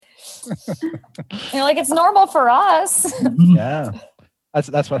You're like, it's normal for us. Yeah.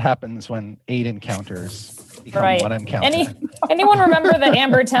 That's what happens when 8 encounters become one encounter. Anyone remember the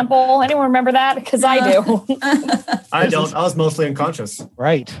Amber Temple? Anyone remember that? Because I do. I don't. I was mostly unconscious.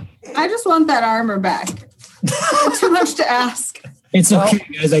 Right. I just want that armor back. Too much to ask. It's okay,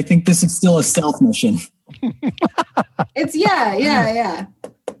 guys. I think this is still a stealth mission. It's yeah.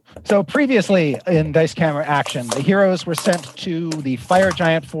 So previously in Dice Camera action, the heroes were sent to the Fire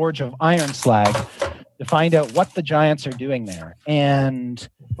Giant Forge of Iron Slag to find out what the giants are doing there. And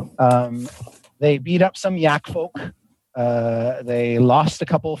they beat up some yak folk. They lost a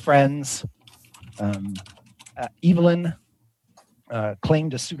couple of friends. Evelyn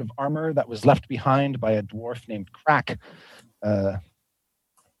claimed a suit of armor that was left behind by a dwarf named Crack.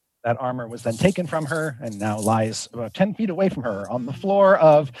 That armor was then taken from her and now lies about 10 feet away from her on the floor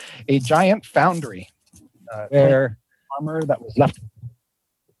of a giant foundry where armor that was left,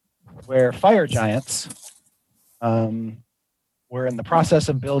 where fire giants were in the process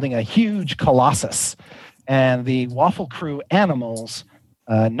of building a huge colossus. And the Waffle Crew animals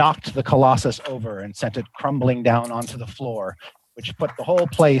knocked the colossus over and sent it crumbling down onto the floor, which put the whole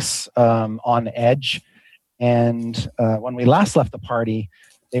place on edge. And when we last left the party,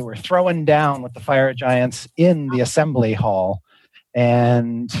 they were thrown down with the fire giants in the assembly hall.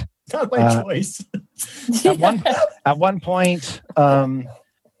 And not my choice. At one point,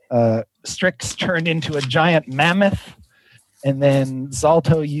 Strix turned into a giant mammoth. And then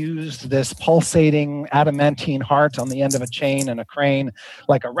Zalto used this pulsating adamantine heart on the end of a chain and a crane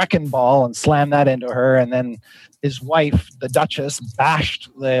like a wrecking ball and slammed that into her. And then his wife, the Duchess, bashed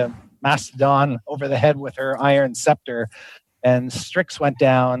the mastodon over the head with her iron scepter. And Strix went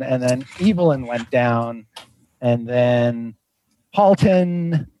down, and then Evelyn went down, and then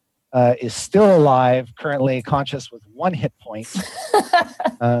Paulton is still alive, currently conscious with 1 hit point,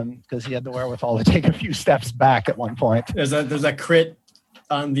 because he had the wherewithal to take a few steps back at one point. There's a crit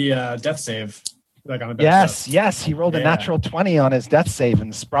on the death save. Like on the death yes, he rolled a natural 20 on his death save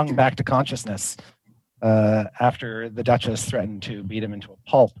and sprung back to consciousness after the Duchess threatened to beat him into a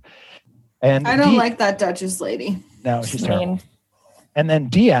pulp. And I don't like that Duchess lady. No, she's terrible. And then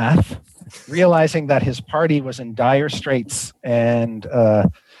Diath, realizing that his party was in dire straits and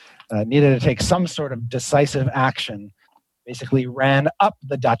needed to take some sort of decisive action, basically ran up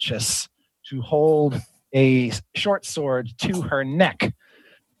the Duchess to hold a short sword to her neck,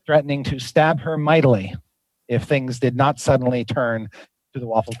 threatening to stab her mightily if things did not suddenly turn to the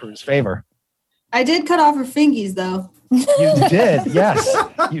Waffle Crew's favor. I did cut off her fingies, though. You did, yes.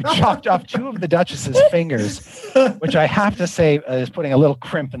 You chopped off 2 of the Duchess's fingers, which I have to say is putting a little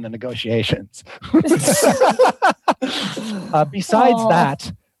crimp in the negotiations. Besides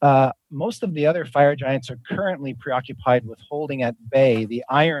that, most of the other fire giants are currently preoccupied with holding at bay the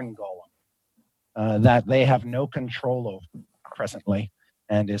iron golem that they have no control over presently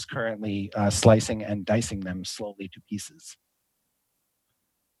and is currently slicing and dicing them slowly to pieces.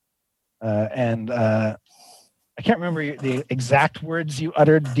 I can't remember the exact words you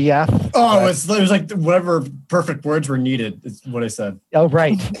uttered, Diath. Oh, it was like whatever perfect words were needed is what I said. Oh,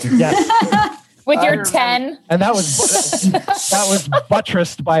 right. Yes. With your 10. And that was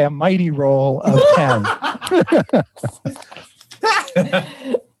buttressed by a mighty roll of 10.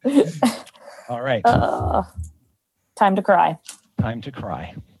 All right. Time to cry. Time to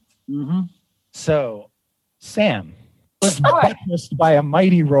cry. Mm-hmm. So, Sam was buttressed by a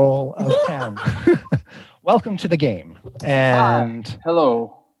mighty roll of 10. Welcome to the game. And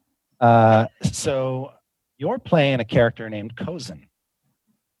hello. So you're playing a character named Cozen.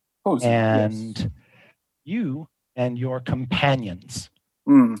 And you and your companions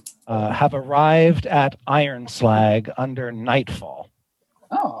have arrived at Iron Slag under nightfall.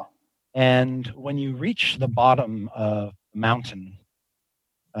 Oh. And when you reach the bottom of the mountain,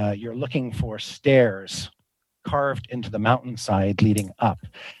 you're looking for stairs carved into the mountainside leading up.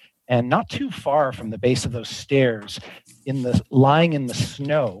 And not too far from the base of those stairs, lying in the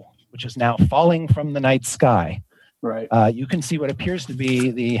snow, which is now falling from the night sky, right. You can see what appears to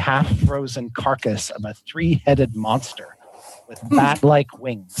be the half-frozen carcass of a 3-headed monster with bat-like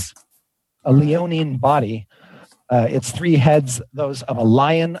wings, a leonine body. Its 3 heads, those of a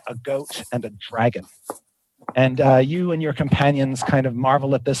lion, a goat, and a dragon. And you and your companions kind of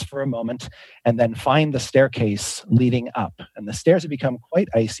marvel at this for a moment and then find the staircase leading up. And the stairs have become quite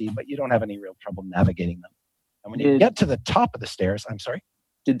icy, but you don't have any real trouble navigating them. And when you get to the top of the stairs, I'm sorry?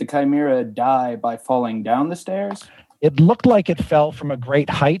 Did the Chimera die by falling down the stairs? It looked like it fell from a great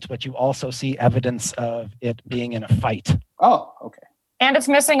height, but you also see evidence of it being in a fight. Oh, okay. And it's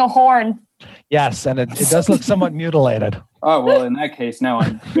missing a horn. Yes, and it does look somewhat mutilated. Oh, well, in that case, now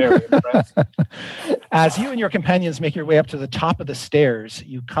I'm very impressed. As you and your companions make your way up to the top of the stairs,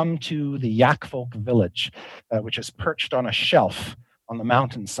 you come to the Yakfolk village, which is perched on a shelf on the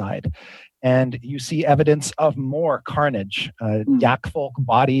mountainside. And you see evidence of more carnage, Yakfolk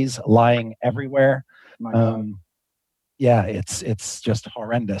bodies lying everywhere. My God. Yeah, it's just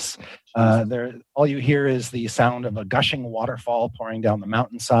horrendous. All you hear is the sound of a gushing waterfall pouring down the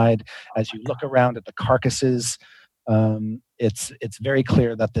mountainside. As you look around at the carcasses, it's very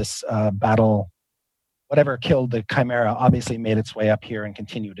clear that this battle, whatever killed the Chimera, obviously made its way up here and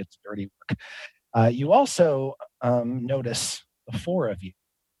continued its dirty work. You also notice, the four of you,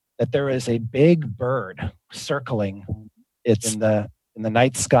 that there is a big bird circling in the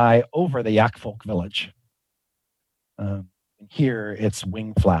night sky over the Yakfolk village. And hear its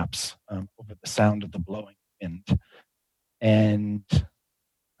wing flaps over the sound of the blowing wind. And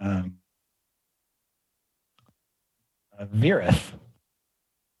Virith,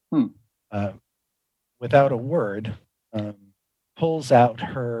 without a word, pulls out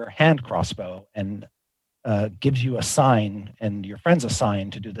her hand crossbow and gives you a sign, and your friends a sign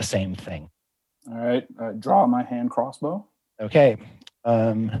to do the same thing. All right. Draw my hand crossbow. Okay.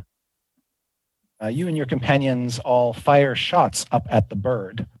 You and your companions all fire shots up at the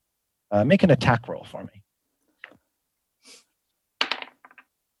bird. Make an attack roll for me.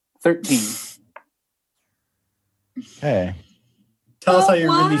 13. Okay. Tell us how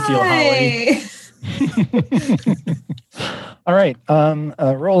you really feel, Holly. All right.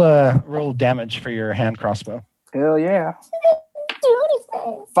 Roll damage for your hand crossbow. Hell yeah.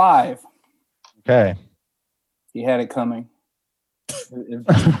 5. Okay. He had it coming. It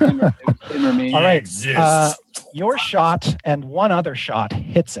was him or me. All right. Your shot and one other shot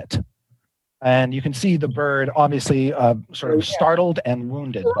hits it. And you can see the bird obviously sort of startled and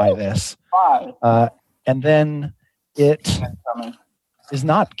wounded by this. 5. And then it is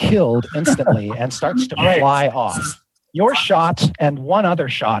not killed instantly and starts to fly off. Your shot and one other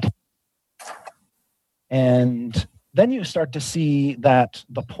shot. And then you start to see that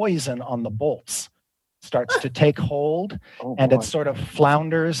the poison on the bolts starts to take hold, and it sort of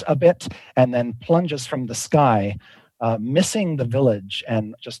flounders a bit and then plunges from the sky, missing the village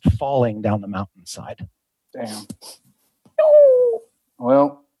and just falling down the mountainside. Damn.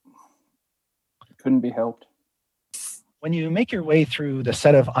 Well, couldn't be helped. When you make your way through the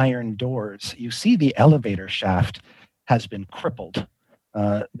set of iron doors, you see the elevator shaft has been crippled.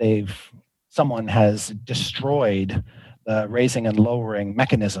 Someone has destroyed the raising and lowering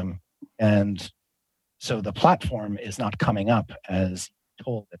mechanism, and so the platform is not coming up as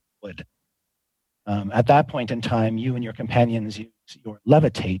told it would. At that point in time, you and your companions use your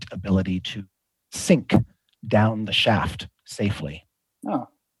levitate ability to sink down the shaft safely. Oh.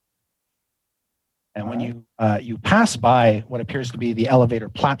 And when you pass by what appears to be the elevator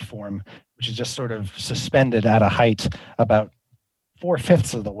platform, which is just sort of suspended at a height about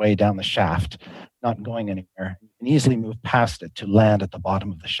 4/5 of the way down the shaft, not going anywhere, you can easily move past it to land at the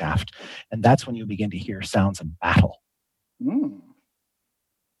bottom of the shaft. And that's when you begin to hear sounds of battle.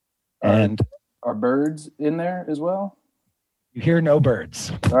 And are birds in there as well? You hear no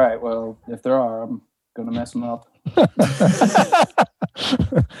birds. All right. Well, if there are, I'm going to mess them up.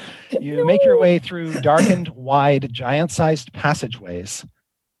 You make your way through darkened, wide, giant-sized passageways,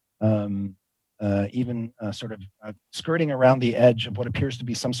 even sort of skirting around the edge of what appears to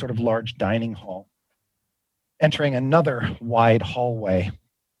be some sort of large dining hall, entering another wide hallway,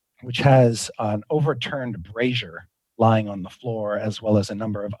 which has an overturned brazier lying on the floor, as well as a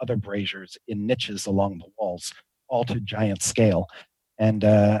number of other braziers in niches along the walls, all to giant scale. And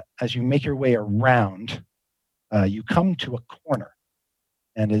as you make your way around, you come to a corner.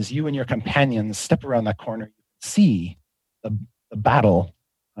 And as you and your companions step around that corner, you see the battle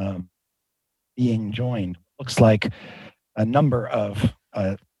being joined. Looks like a number of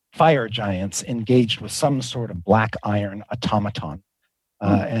fire giants engaged with some sort of black iron automaton.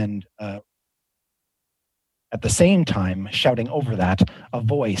 And at the same time, shouting over that, a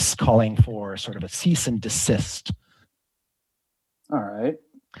voice calling for sort of a cease and desist. All right.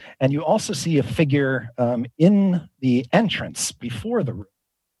 And you also see a figure in the entrance before the room,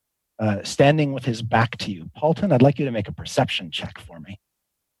 standing with his back to you. Paulton, I'd like you to make a perception check for me.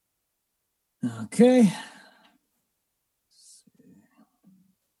 Okay.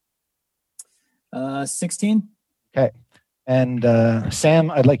 16. Okay. And Sam,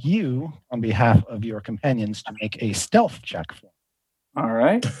 I'd like you, on behalf of your companions, to make a stealth check for me. All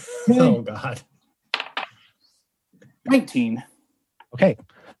right. Oh, God. 19. Okay.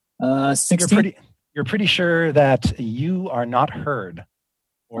 16. You're pretty sure that you are not heard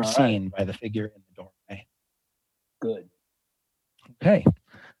or All seen by the figure in the doorway. Good. Okay.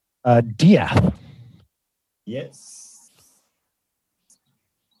 Diath. Yes.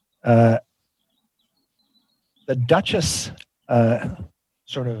 The Duchess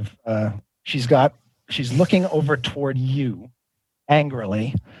she's looking over toward you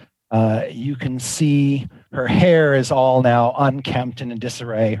angrily. You can see her hair is all now unkempt and in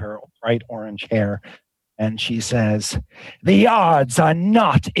disarray, her bright orange hair. And she says, "The odds are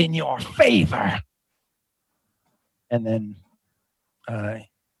not in your favor." And then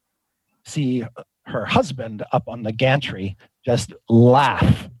see her husband up on the gantry just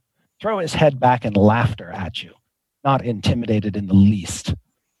laugh, throw his head back in laughter at you, not intimidated in the least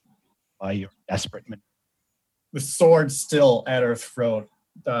by your desperate maneuver. With sword still at her throat,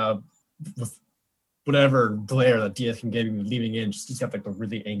 with whatever glare that Diaz can give him leaving in, he's got like the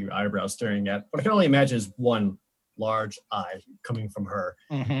really angry eyebrows staring at. What I can only imagine is one large eye coming from her.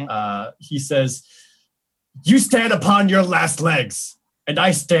 Mm-hmm. He says, "You stand upon your last legs, and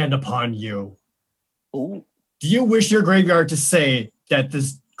I stand upon you. Ooh. Do you wish your graveyard to say that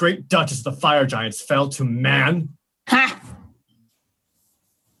this great Duchess of the Fire Giants fell to man?" Ha!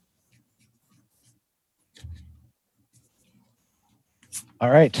 All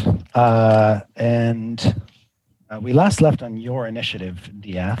right. And we last left on your initiative,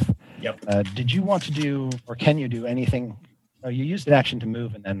 Diath. Yep. Did you want to do, or can you do anything? You used an action to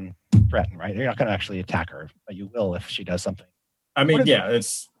move and then threaten, right? You're not going to actually attack her, but you will if she does something. I mean,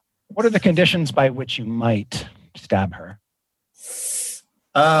 What are the conditions by which you might stab her?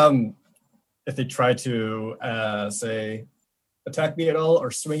 If they try to, say, attack me at all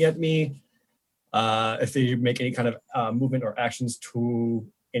or swing at me, if they make any kind of movement or actions to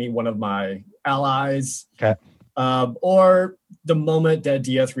any one of my allies, okay. Or the moment that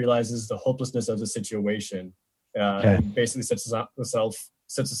Diaz realizes the hopelessness of the situation, and basically sets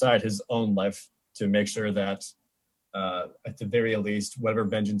aside his own life to make sure that, at the very least, whatever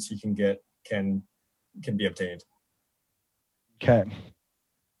vengeance he can get can be obtained. Okay.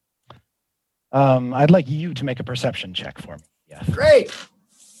 I'd like you to make a perception check for me. Yeah. Great.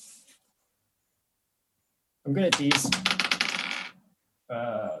 I'm good at these.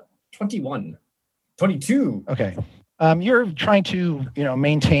 21. 22. Okay. You're trying to,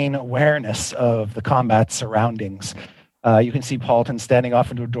 maintain awareness of the combat surroundings. You can see Paulton standing off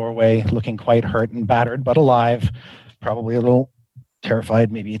into a doorway, looking quite hurt and battered, but alive, probably a little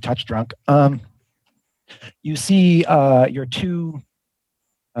terrified, maybe a touch drunk. You see your two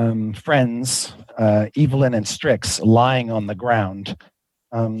friends, Evelyn and Strix, lying on the ground.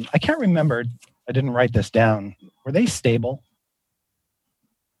 I can't remember. I didn't write this down. Were they stable?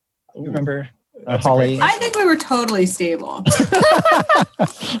 You remember, Holly? I think we were totally stable.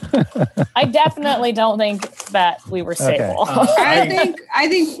 I definitely don't think that we were stable. Okay. I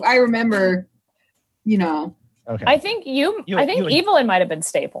think I remember, Okay. I think Evelyn might have been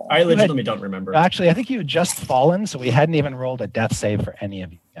stable. I legitimately don't remember. Actually, I think you had just fallen, so we hadn't even rolled a death save for any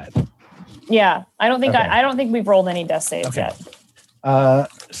of you yet. Yeah, I don't think we've rolled any death saves yet.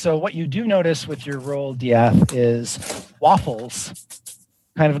 So what you do notice with your roll, Diath, is Waffles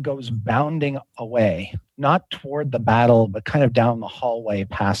kind of goes bounding away, not toward the battle, but kind of down the hallway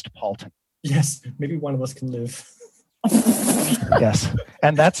past Paulton. Yes, maybe one of us can live. Yes,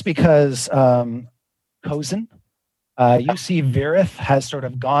 and that's because Cozen, you see Virith has sort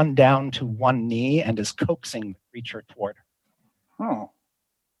of gone down to one knee and is coaxing the creature toward her. Oh.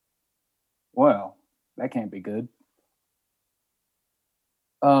 Well, that can't be good.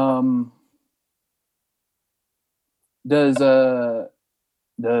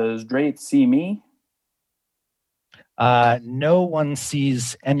 Does Drake see me? No one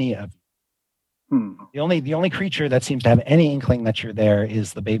sees any of you. The only creature that seems to have any inkling that you're there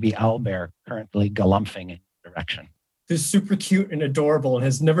is the baby owlbear currently galumphing in your direction. Who's super cute and adorable and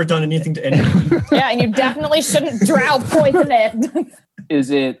has never done anything to anyone. Yeah, and you definitely shouldn't drow poison it. Is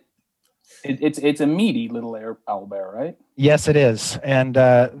it? It's a meaty little owlbear, right? Yes, it is. And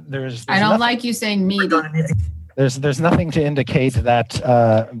there's I don't like you saying meaty. There's nothing to indicate that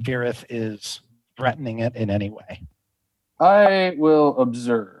Virith is threatening it in any way. I will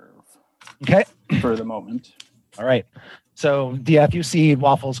observe. Okay. For the moment. All right. So, Diath, you see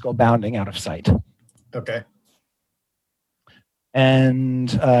Waffles go bounding out of sight. Okay.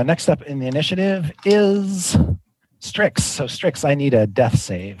 And next up in the initiative is Strix. So, Strix, I need a death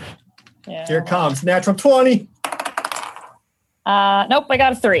save. Yeah. Here comes natural 20. Nope, I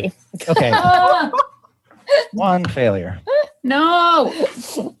got a 3. Okay. One failure. No.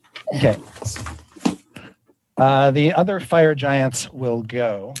 Okay. The other fire giants will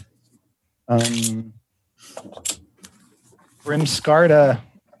go. Grimskarda,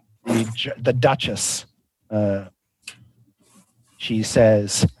 the Duchess, She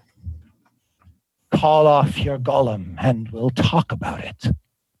says, call off your golem and we'll talk about it.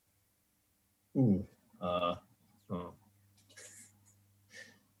 Ooh. Oh,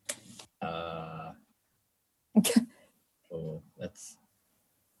 that's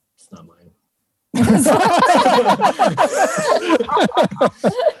not mine.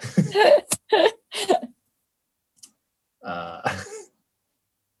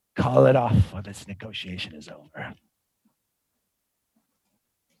 Call it off or this negotiation is over.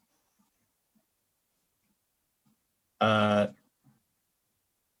 The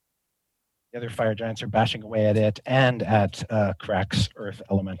other fire giants are bashing away at it and at Crack's earth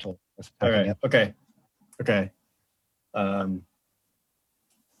elemental. All right. It. Okay.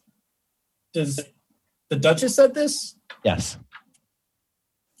 Does the Duchess said this? Yes.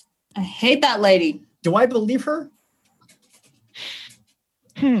 I hate that lady. Do I believe her?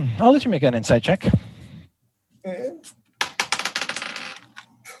 I'll let you make an insight check. The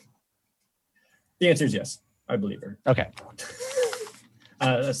answer is yes. I believe her. Okay.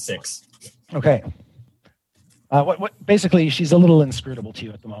 That's 6. Okay. What? Basically, she's a little inscrutable to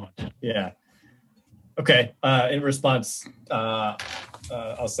you at the moment. Yeah. Okay. In response,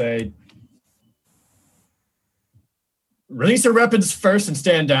 I'll say, release your weapons first and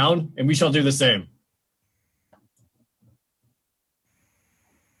stand down, and we shall do the same.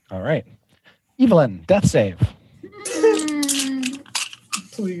 All right. Evelyn, death save.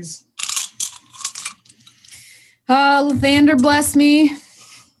 Please. Lathander, bless me.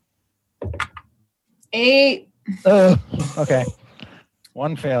 8. Okay.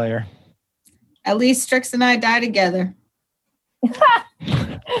 One failure. At least Strix and I die together.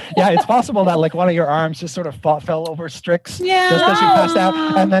 Yeah, it's possible that like one of your arms just sort of fell over Strix just as she passed out,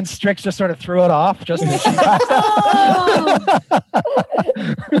 and then Strix just sort of threw it off just as she passed out.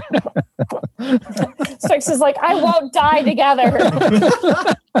 Strix is like, I won't die together.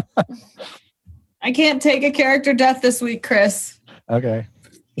 I can't take a character death this week, Chris. Okay.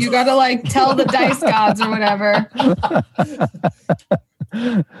 You gotta like tell the dice gods or whatever.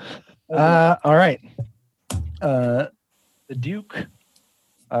 All right. The Duke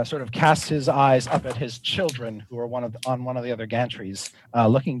sort of casts his eyes up at his children, who are on one of the other gantries,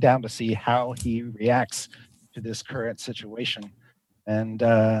 looking down to see how he reacts to this current situation. And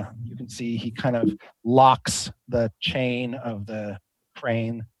you can see he kind of locks the chain of the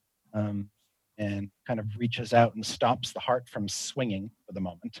crane and kind of reaches out and stops the heart from swinging for the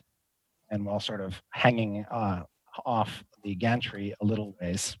moment. And while sort of hanging off the gantry a little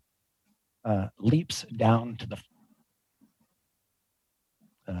ways, leaps down to the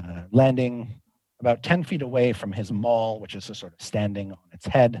landing about 10 feet away from his maul, which is sort of standing on its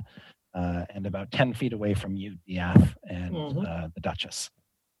head, and about 10 feet away from you, Diath, and the Duchess.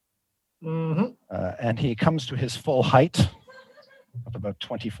 And he comes to his full height of about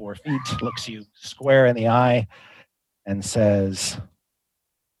 24 feet, looks you square in the eye, and says,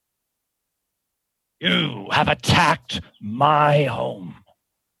 "You have attacked my home.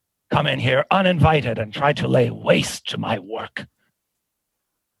 Come in here uninvited and try to lay waste to my work.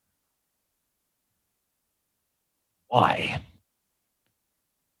 Why?"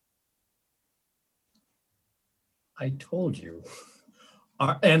 I told you.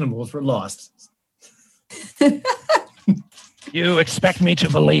 Our animals were lost. You expect me to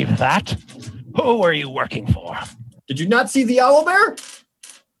believe that? Who are you working for? Did you not see the owlbear?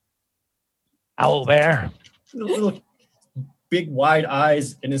 Owlbear? Little big, wide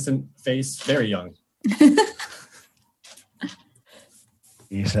eyes, innocent face, very young.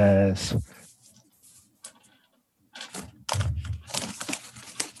 He says,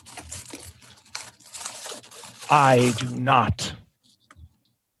 I do not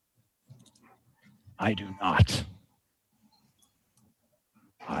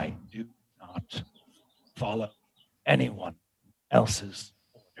follow anyone else's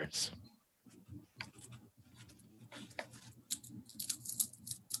orders.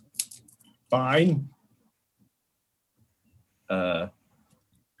 Fine.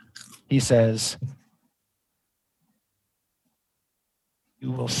 He says,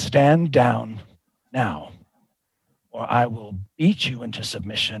 you will stand down now, or I will beat you into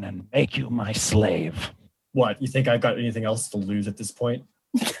submission and make you my slave. What, you think I've got anything else to lose at this point?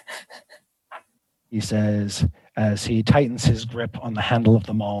 He says, as he tightens his grip on the handle of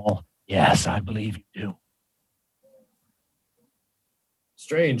the maul, yes, I believe you do.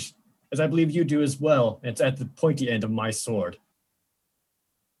 Strange, as I believe you do as well. It's at the pointy end of my sword.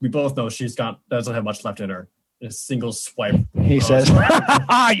 We both know doesn't have much left in her. A single swipe. He says,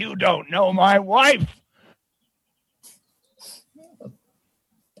 you don't know my wife.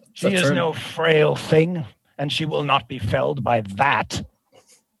 She is no frail thing, and she will not be felled by that.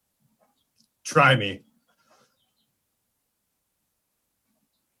 Try me.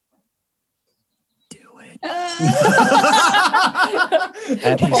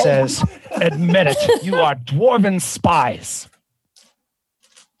 And he says, admit it, you are dwarven spies.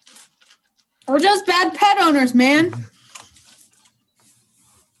 We're just bad pet owners, man.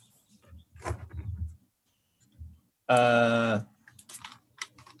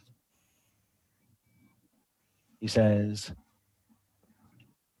 He says,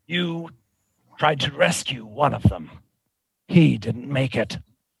 you tried to rescue one of them. He didn't make it.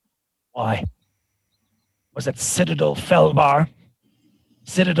 Why? Was it Citadel Felbar?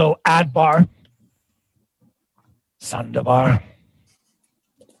 Citadel Adbar? Sandabar?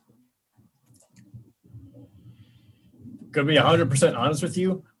 Gonna be 100% honest with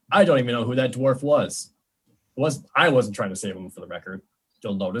you, I don't even know who that dwarf was. I wasn't trying to save him, for the record.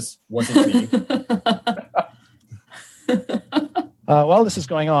 You'll notice. Wasn't me. While this is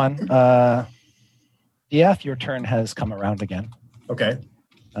going on, DF, your turn has come around again. Okay.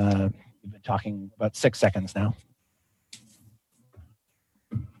 We've been talking about 6 seconds now.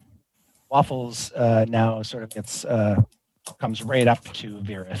 Waffles now sort of comes right up to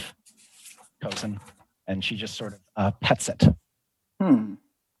Virith Kozen, and she just sort of pets it. And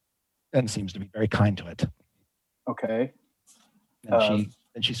seems to be very kind to it. Okay. And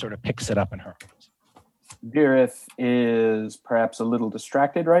she sort of picks it up in her arms. Virith is perhaps a little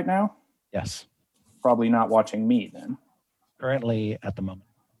distracted right now. Yes. Probably not watching me then. Currently at the moment.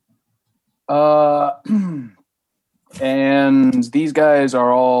 And these guys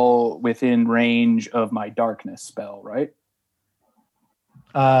are all within range of my darkness spell, right?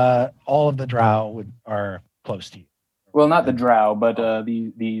 All of the Drow are close to you. Well, not the Drow, but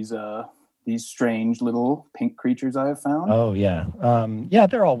these strange little pink creatures I have found. Oh, yeah. Yeah,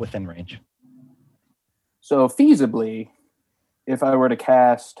 they're all within range. So feasibly, if I were to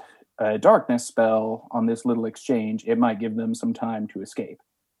cast a darkness spell on this little exchange, it might give them some time to escape.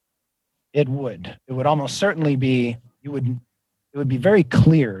 It would. It would almost certainly be. It would be very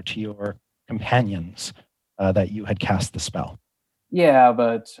clear to your companions that you had cast the spell. Yeah,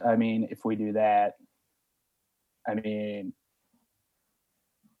 but I mean, if we do that, I mean,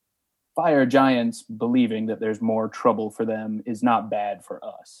 fire giants believing that there's more trouble for them is not bad for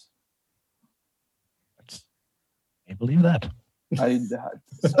us. I believe that.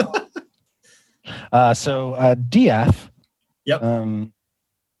 So DF. Yep.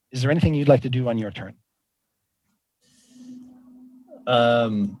 Is there anything you'd like to do on your turn?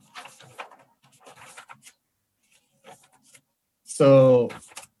 So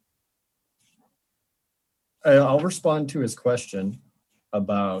I'll respond to his question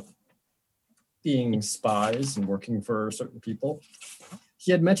about being spies and working for certain people.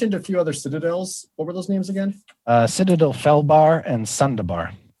 He had mentioned a few other citadels. What were those names again? Citadel Felbar and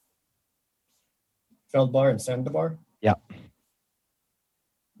Sandabar. Feldbar and Sandabar? Yeah.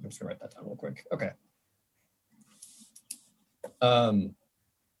 I'm just going to write that down real quick. Okay.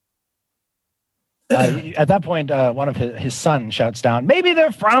 At that point, one of his sons shouts down, maybe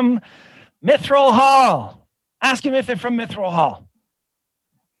they're from Mithril Hall. Ask him if they're from Mithril Hall.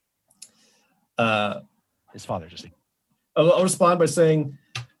 His father just... I'll respond by saying,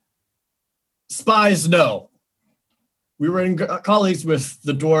 spies, no. We were in colleagues with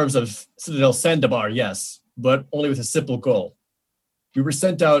the dwarves of Citadel Sandabar, yes, but only with a simple goal. We were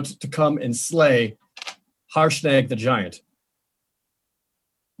sent out to come and slay Harshnag the Giant,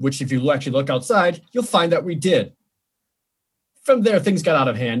 which if you actually look outside, you'll find that we did. From there, things got out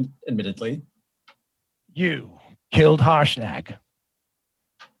of hand, admittedly. You killed Harshnag.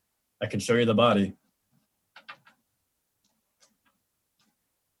 I can show you the body.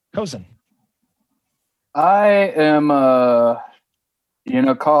 Kozen. I am,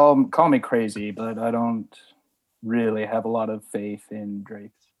 call me crazy, but I don't really have a lot of faith in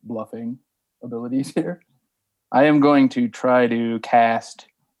Drake's bluffing abilities here. I am going to try to cast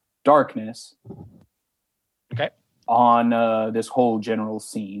darkness on this whole general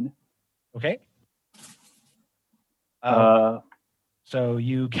scene. Okay. So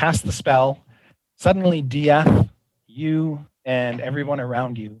you cast the spell. Suddenly, DF, you and everyone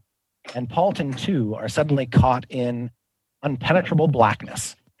around you, and Paulton too, are suddenly caught in impenetrable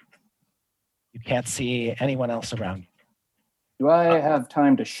blackness. You can't see anyone else around you. Do I have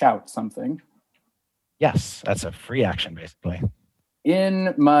time to shout something? Yes, that's a free action, basically.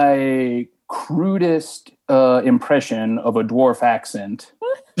 In my crudest impression of a dwarf accent,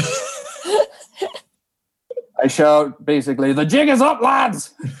 I shout basically, the jig is up,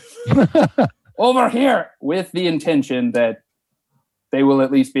 lads! Over here! With the intention that they will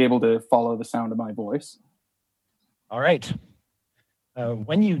at least be able to follow the sound of my voice. All right.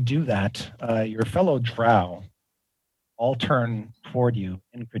 When you do that, your fellow Drow all turn toward you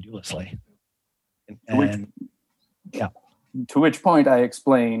incredulously. To which point I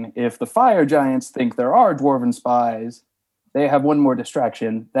explain, if the fire giants think there are dwarven spies, they have one more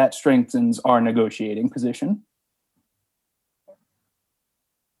distraction. That strengthens our negotiating position.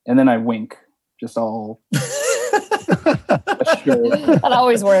 And then I wink, just all That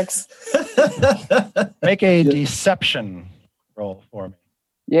always works. Make a deception roll for me.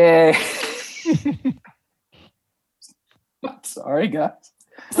 Yay. Sorry, guys.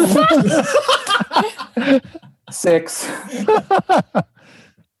 6.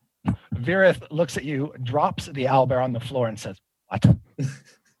 Virith looks at you, drops the owlbear on the floor, and says, "What?"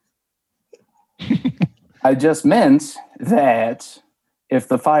 I just meant that if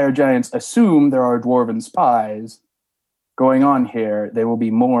the fire giants assume there are dwarven spies going on here, they will be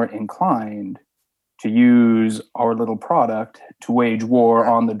more inclined to use our little product to wage war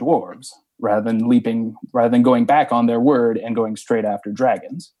on the dwarves rather than going back on their word and going straight after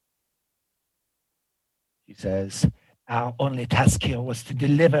dragons. He says, "Our only task here was to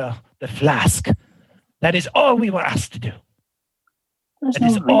deliver the flask. That is all we were asked to do. That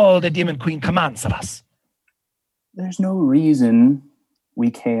is all the Demon Queen commands of us." There's no reason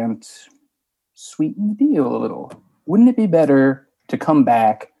we can't sweeten the deal a little. Wouldn't it be better to come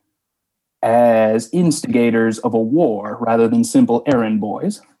back as instigators of a war rather than simple errand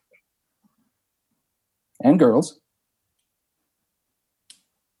boys? And girls.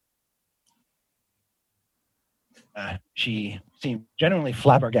 She seemed genuinely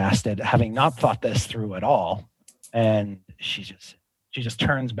flabbergasted, having not thought this through at all. And she just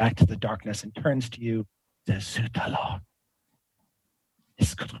turns back to the darkness and turns to you. Says, "Sutalo,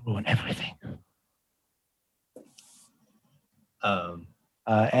 this could ruin everything."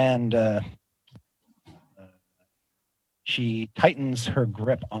 She tightens her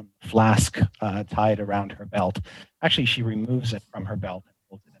grip on the flask tied around her belt. Actually, she removes it from her belt and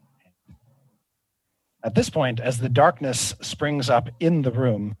holds it in her hand. At this point, as the darkness springs up in the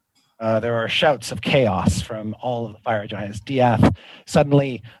room, there are shouts of chaos from all of the fire giants. Diath,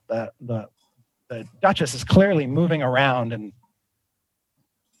 suddenly the Duchess is clearly moving around, and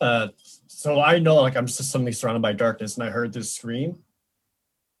so I know, like, I'm just suddenly surrounded by darkness, and I heard this scream.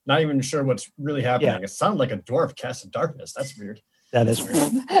 Not even sure what's really happening. Yeah. It sounded like a dwarf cast of darkness. That's weird. That is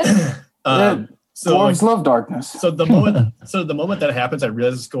weird. So dwarves love darkness. So the moment that happens, I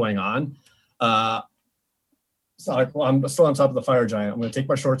realize what's going on. So I'm still on top of the fire giant. I'm going to take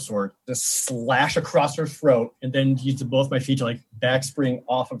my short sword, just slash across her throat, and then use both my feet to like back spring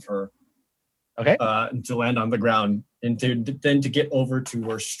off of her. Okay. To land on the ground, and then to get over to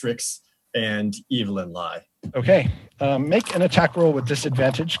where Strix and Evelyn lie. Okay. Make an attack roll with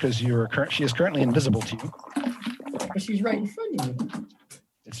disadvantage because she is currently invisible to you. But she's right in front of you.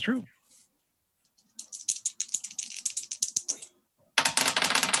 It's true.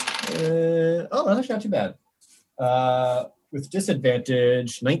 That's actually not too bad. With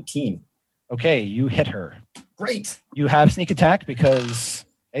disadvantage, 19. Okay, you hit her. Great. You have sneak attack because,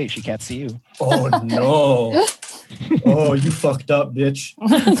 hey, she can't see you. Oh, no. Oh, you fucked up, bitch.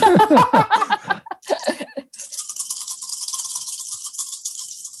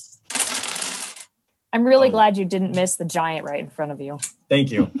 I'm really glad you didn't miss the giant right in front of you.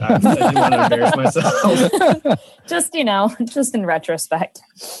 Thank you. I didn't want to embarrass myself. just in retrospect.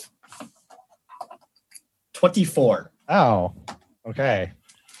 24. Oh, okay.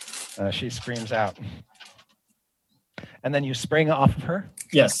 She screams out. And then you spring off of her?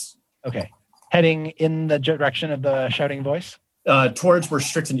 Yes. Okay. Heading in the direction of the shouting voice? Towards where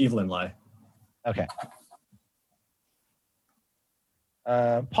Strix and Evelyn lie. Okay.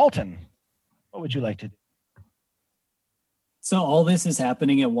 Paulton, what would you like to do? So all this is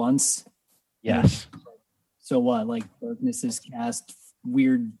happening at once? Yes. So what, like darkness is cast,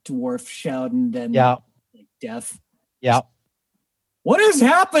 weird dwarf shout, and then like death? Yeah. What is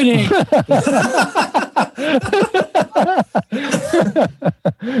happening?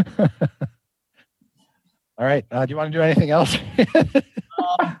 All right. Do you want to do anything else? It's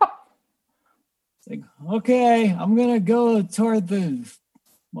like, okay, I'm going to go toward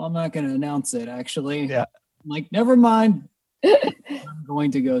well, I'm not going to announce it, actually. Yeah. I'm like, never mind. I'm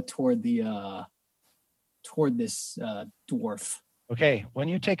going to go toward toward this dwarf. Okay. When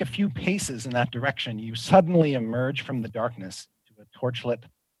you take a few paces in that direction, you suddenly emerge from the darkness to a torchlit,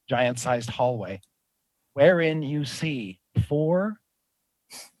 giant-sized hallway, wherein you see 4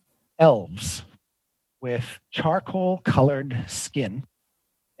 elves with charcoal-colored skin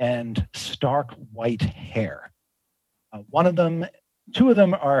and stark white hair. One of them Two of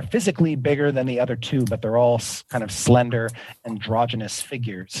them are physically bigger than the other two, but they're all kind of slender, androgynous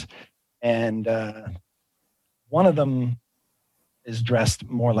figures. And one of them is dressed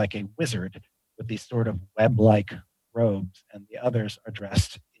more like a wizard with these sort of web-like robes, and the others are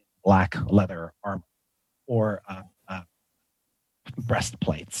dressed in black leather armor or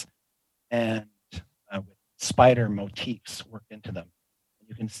breastplates, and with spider motifs worked into them.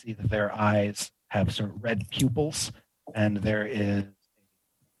 You can see that their eyes have sort of red pupils, and there is a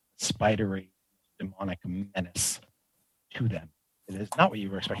spidery, demonic menace to them. It is not what you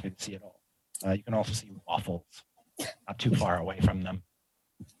were expecting to see at all. You can also see waffles not too far away from them.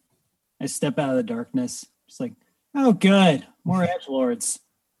 I step out of the darkness. Just like, oh, good. More edgelords.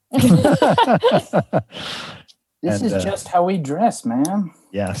 This is just how we dress, man.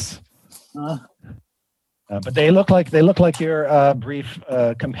 Yes. But they look like your brief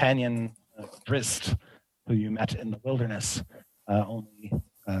companion, Drist, who you met in the wilderness, only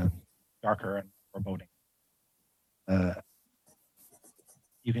darker and foreboding.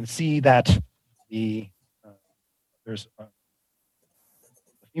 You can see that there's a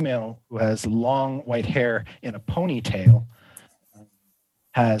female who has long white hair in a ponytail,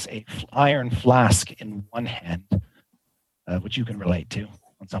 has a iron flask in one hand, which you can relate to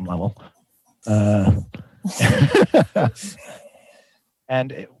on some level.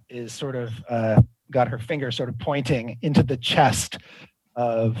 And it is sort of got her finger sort of pointing into the chest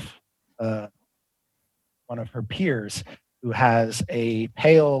of one of her peers, who has a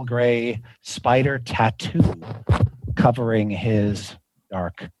pale gray spider tattoo covering his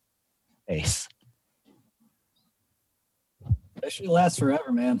dark face. That should last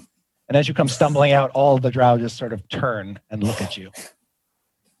forever, man. And as you come stumbling out, all the drow just sort of turn and look at you.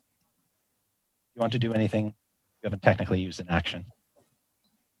 You want to do anything? You haven't technically used an action.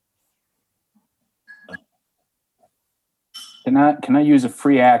 Can I use a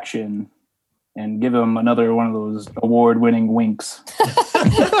free action and give him another one of those award-winning winks?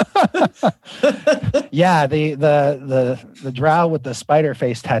 Yeah, the drow with the spider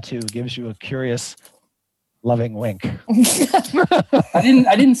face tattoo gives you a curious, loving wink. I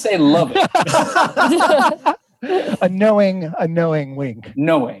didn't say love it. a knowing wink.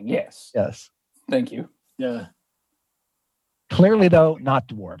 Knowing, yes. Yes. Thank you. Yeah. Clearly, though, not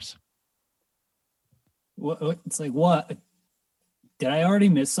dwarves. What? It's like, what? Did I already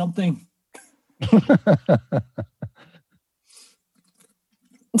miss something?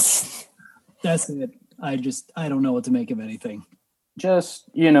 That's it. I don't know what to make of anything.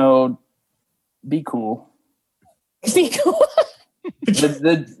 Just, be cool. Be cool.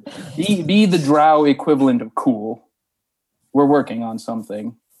 Be the drow equivalent of cool. We're working on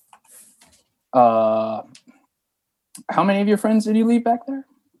something. How many of your friends did you leave back there?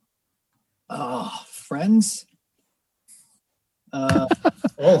 Friends?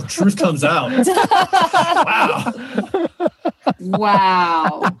 Oh, truth comes out.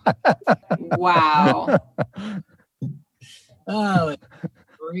 Wow. Wow. Like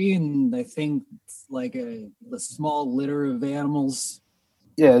 3, and I think it's like a small litter of animals.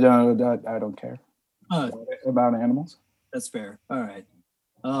 Yeah, no, I don't care about animals. That's fair. All right.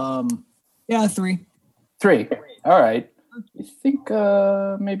 Yeah, 3. 3. All right. You think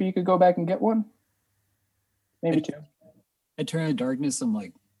maybe you could go back and get one? Maybe 2. I turn to darkness. I'm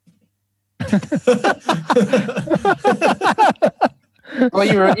like, well,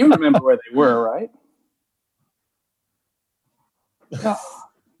 you remember where they were, right? Oh,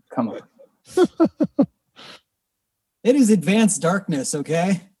 come on. it is advanced darkness,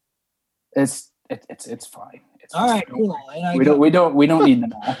 okay? It's fine. It's all right, fine. cool. And We don't need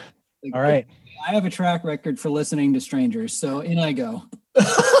them all. Like, All right. I have a track record for listening to strangers, so in I go.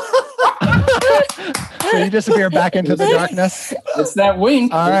 So you disappear back into the darkness. It's that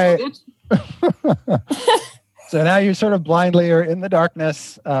wink. All right. So now you sort of blindly are in the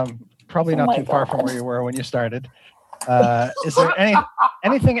darkness, probably not too far from where you were when you started. Is there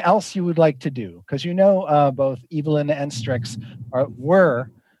anything else you would like to do? Because both Evelyn and Strix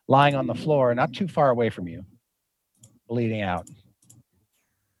were lying on the floor, not too far away from you, bleeding out.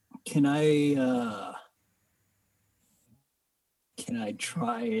 Can I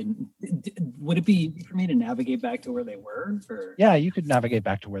try and would it be easy for me to navigate back to where they were? Or? Yeah, you could navigate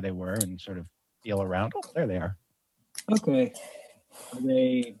back to where they were and sort of feel around. Oh, there they are. Okay.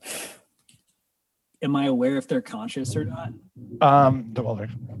 Am I aware if they're conscious or not? Well, they're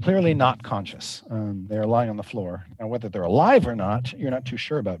clearly not conscious. They're lying on the floor. Now, whether they're alive or not, you're not too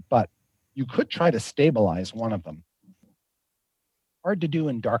sure about, but you could try to stabilize one of them. Hard to do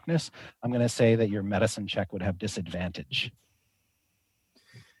in darkness. I'm going to say that your medicine check would have disadvantage.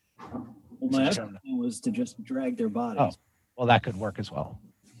 Well, my other plan was to just drag their bodies. Well, that could work as well.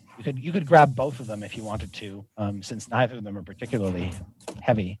 You could grab both of them if you wanted to, since neither of them are particularly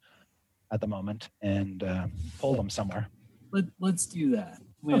heavy at the moment, and pull them somewhere. Let's do that.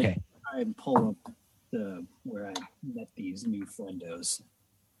 Okay. Try and pull up where I met these new friendos.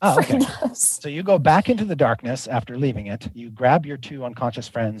 Oh, okay. So you go back into the darkness after leaving it. You grab your 2 unconscious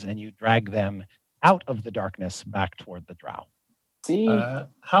friends and you drag them out of the darkness back toward the Drow. See,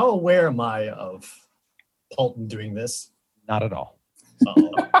 how aware am I of Paulton doing this? Not at all.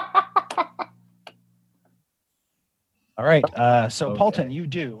 Uh-oh. All right. So Okay. Paulton, you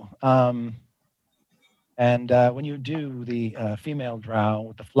do. And when you do, the female Drow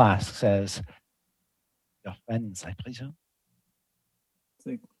with the flask says, "Your friends, I presume." It's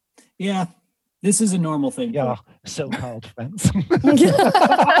like, yeah, this is a normal thing. Your so-called friends.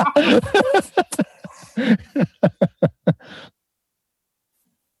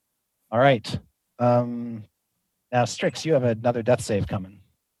 All right. Now, Strix, you have another death save coming.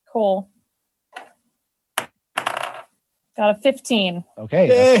 Cool. Got a 15. Okay,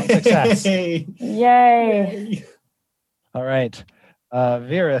 that's one success. Yay. All right.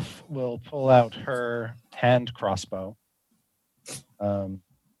 Virith will pull out her hand crossbow.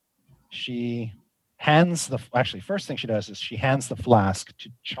 She hands first thing she does is she hands the flask to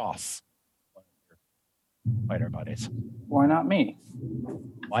Choss, one of your fighter buddies. why not me?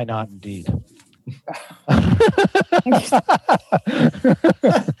 Why not, indeed?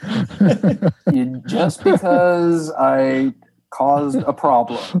 Just because I caused a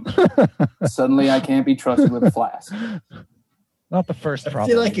problem, suddenly I can't be trusted with a flask. Not the first I problem.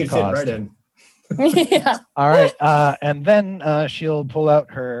 feel like you it fit caused. right in. Yeah. All right. And then she'll pull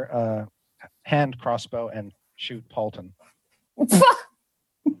out her hand crossbow and shoot Paulton.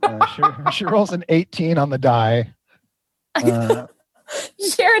 She rolls an 18 on the die.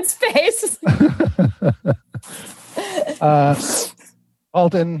 Jared's face.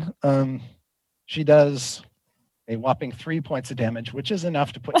 Paulton, she does a whopping 3 points of damage, which is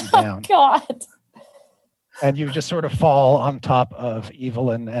enough to put you down. God. And you just sort of fall on top of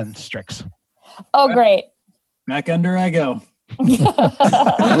Evelyn and Strix. Oh, great. Back under I go.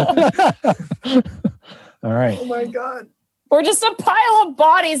 All right. Oh my god. We're just a pile of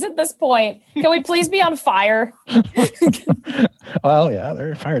bodies at this point. Can we please be on fire? Well, yeah,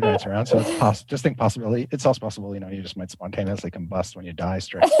 there are fire giants around, so it's distinct possibility. It's also possible, you just might spontaneously combust when you die,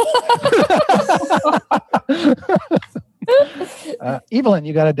 Strix. Evelyn,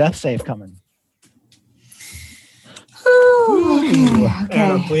 you got a death save coming. Okay.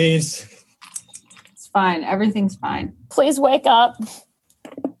 Anna, please. It's fine. Everything's fine. Please wake up.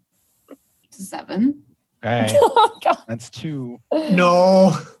 7. Okay, Oh, God. that's 2.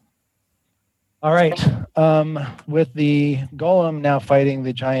 No. All right. With the golem now fighting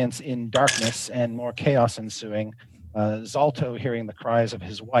the giants in darkness and more chaos ensuing, Zalto, hearing the cries of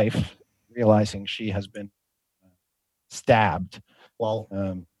his wife, realizing she has been stabbed, Well,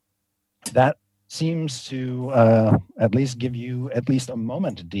 that seems to at least give you at least a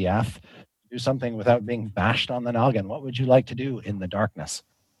moment, Diath, to do something without being bashed on the noggin. What would you like to do in the darkness?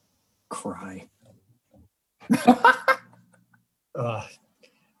 Cry.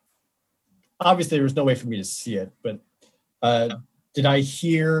 obviously there was no way for me to see it, but did I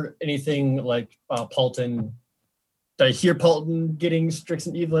hear anything like Paulton? Did I hear Paulton getting Strix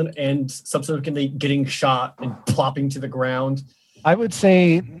and Evelyn and subsequently getting shot and plopping to the ground? I would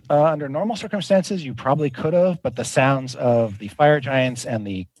say under normal circumstances, you probably could have, but the sounds of the fire giants and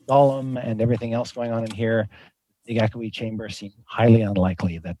the golem and everything else going on in here, the echoey chamber, seem highly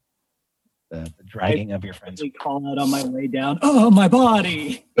unlikely that the dragging of your friends. I call out on my way down, oh, my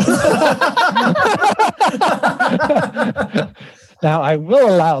body. Now, I will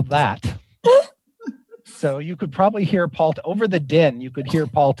allow that. So you could probably hear Paulton, over the din, you could hear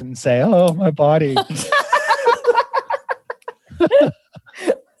Paulton say, oh, my body.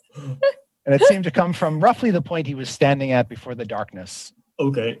 And it seemed to come from roughly the point he was standing at before the darkness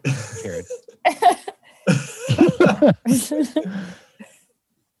Okay. appeared.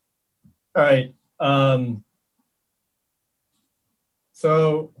 All right.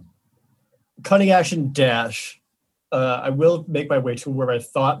 So, cutting action dash. I will make my way to where I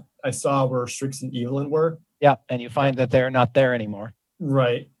thought I saw where Strix and Evelyn were. Yeah, and you find that they're not there anymore.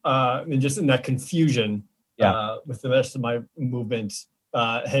 Right. And just in that confusion, with the rest of my movement,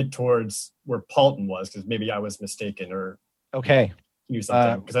 head towards where Paulton was, because maybe I was mistaken or Okay. knew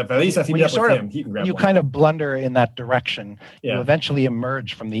something. Because at least if he met with him, he can grab you one. kind of blunder in that direction. Yeah. You eventually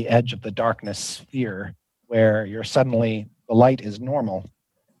emerge from the edge of the darkness sphere where you're suddenly, the light is normal.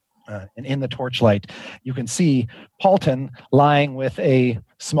 And in the torchlight, you can see Paulton lying with a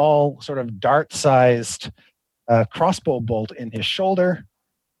small sort of dart-sized a crossbow bolt in his shoulder,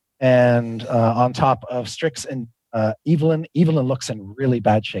 and on top of Strix and Evelyn. Evelyn looks in really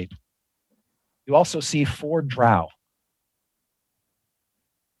bad shape. You also see 4 Drow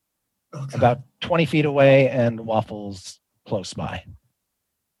about 20 feet away, and Waffles close by.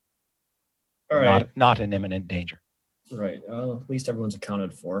 All right. Not in imminent danger. Right. At least everyone's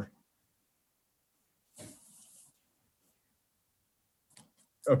accounted for.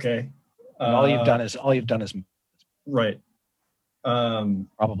 Okay. And all you've done is right.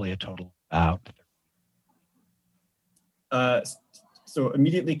 Probably a total about. So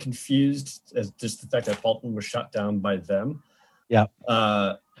immediately confused as just the fact that Fulton was shot down by them. Yeah.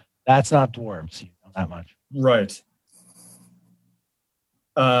 That's not dwarves. You know that much. Right.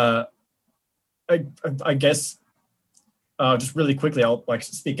 I guess just really quickly, I'll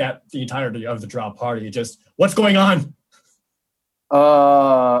speak at the entirety of the Drow party. Just what's going on?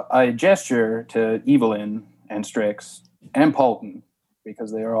 I gesture to Evelyn and Strix and Paulton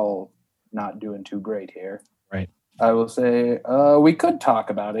because they are all not doing too great here. Right. I will say, we could talk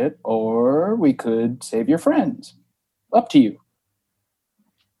about it, or we could save your friends. Up to you.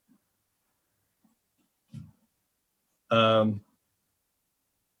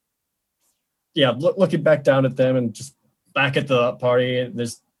 Yeah, looking back down at them and just back at the party,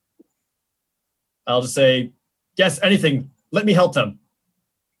 I'll just say, yes, anything. Let me help them.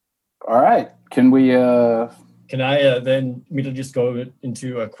 All right. Can we... Can I then immediately just go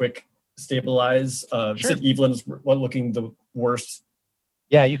into a quick stabilize? Sure. Said Evelyn's looking the worst.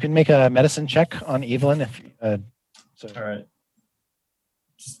 Yeah, you can make a medicine check on Evelyn if. All right.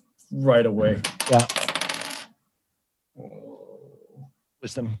 Just right away. Yeah.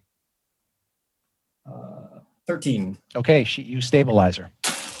 Wisdom. 13. Okay, you stabilize her.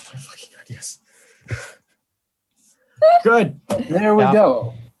 Oh, my fucking God, yes. Good. There we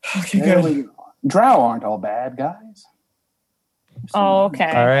go. Okay, There good. we go. Drow aren't all bad, guys. Oh,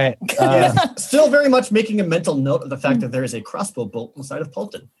 okay. All right. Still very much making a mental note of the fact that there is a crossbow bolt inside of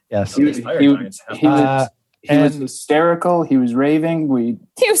Paulton. Yes. These fire giants have He was hysterical. He was raving.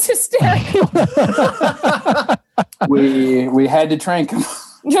 He was hysterical. We had to trank him.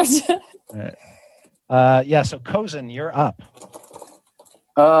 Yeah, so Cozen, you're up.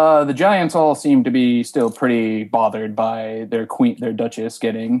 The giants all seem to be still pretty bothered by their duchess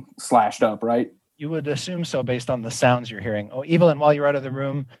getting slashed up, right? You would assume so based on the sounds you're hearing. Oh, Evelyn, while you're out of the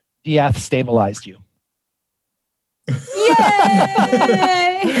room, Diath stabilized you. Yay!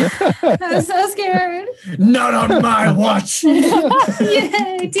 I'm so scared. Not on my watch.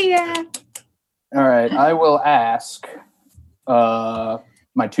 Yay, Tia. All right, I will ask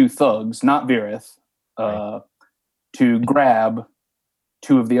my 2 thugs, not Virith, to grab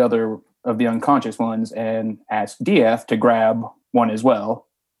 2 of the unconscious ones and ask Diath to grab one as well.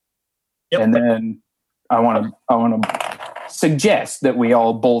 Yep. And then I want to suggest that we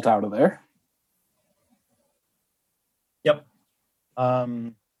all bolt out of there. Yep.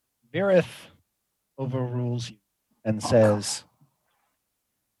 Virith overrules you and says,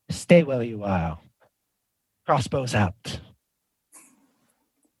 "Stay where you are. Crossbows out."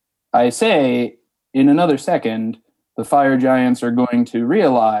 I say, in another second, the fire giants are going to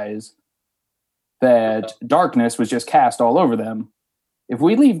realize that darkness was just cast all over them. If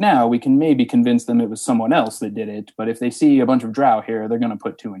we leave now, we can maybe convince them it was someone else that did it, but if they see a bunch of Drow here, they're going to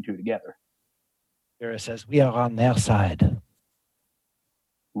put 2 and 2 together. Virith says, "We are on their side."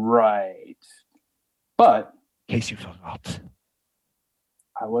 Right. But... in case you forgot.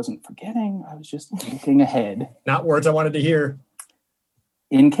 I wasn't forgetting. I was just looking ahead. Not words I wanted to hear.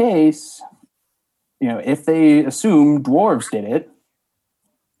 In case, if they assume dwarves did it,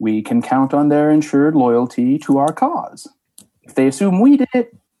 we can count on their ensured loyalty to our cause. If they assume we did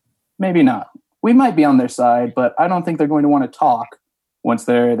it, maybe not. We might be on their side, but I don't think they're going to want to talk once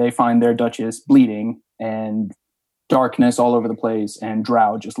they find their duchess bleeding and darkness all over the place and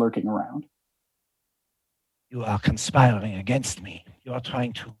Drow just lurking around. You are conspiring against me. You are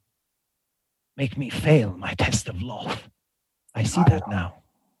trying to make me fail my test of law. I see that now.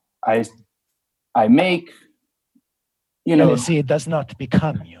 I make, Jealousy, it does not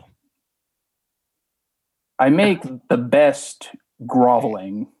become you. I make the best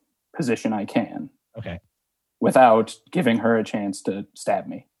groveling position I can. Okay. Without giving her a chance to stab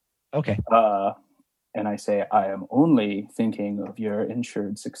me. Okay. And I say, I am only thinking of your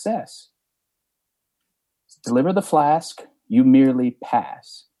ensured success. Deliver the flask, you merely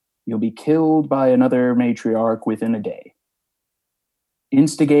pass. You'll be killed by another matriarch within a day.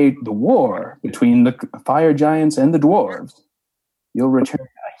 Instigate the war between the fire giants and the dwarves. You'll return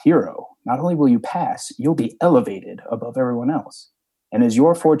a hero. Not only will you pass, you'll be elevated above everyone else. And as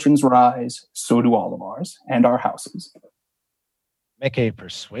your fortunes rise, so do all of ours and our houses. Make a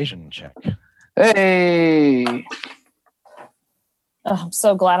persuasion check. Hey! Oh, I'm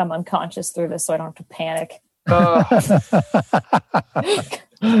so glad I'm unconscious through this so I don't have to panic.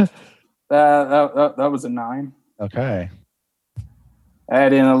 That was a 9. Okay.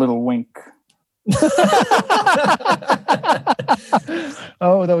 Add in a little wink.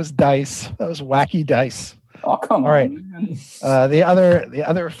 Oh, those dice. Those wacky dice. Oh, come on. All right. Man. The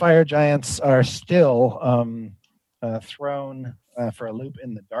other fire giants are still thrown for a loop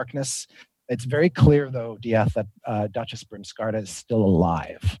in the darkness. It's very clear, though, Dieth, that Duchess Brimskarda is still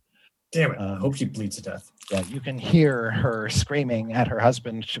alive. Damn it. I hope she bleeds to death. Yeah, you can hear her screaming at her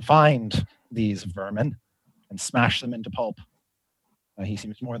husband to find these vermin and smash them into pulp. He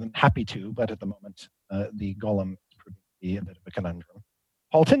seems more than happy to, but at the moment, the golem is proving to be a bit of a conundrum.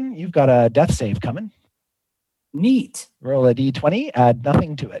 Halton, you've got a death save coming. Neat. Roll a d20, add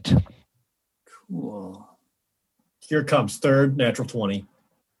nothing to it. Cool. Here comes third natural 20.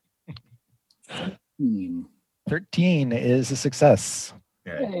 13 is a success.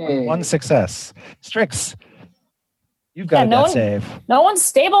 Hey. One success. Strix, you've got a death save. No one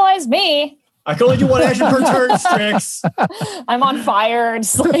stabilized me. I can only do one action per turn, Strix. I'm on fire.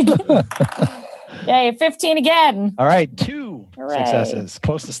 It's like, yay, 15 again. All right, 2 Hooray. successes.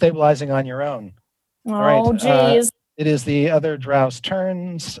 Close to stabilizing on your own. Oh, right, geez. It is the other Drow's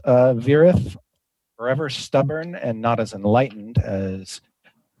turns. Virith, forever stubborn and not as enlightened as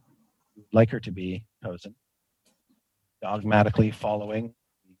you'd like her to be, Tozen, dogmatically following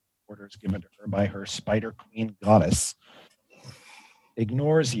the orders given to her by her Spider Queen goddess,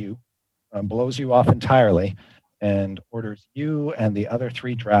 ignores you, blows you off entirely, and orders you and the other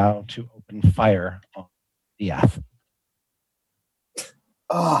 3 Drow to open fire on Dieth.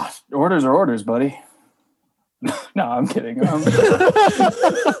 Oh, orders are orders, buddy. No, I'm kidding.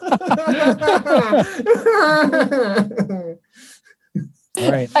 All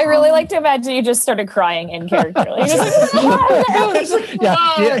right. I really like to imagine you just started crying in character. Like,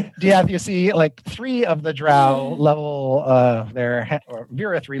 Yeah, you see like 3 of the Drow level or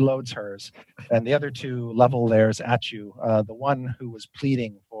Virith reloads hers, and the other 2 level theirs at you. The one who was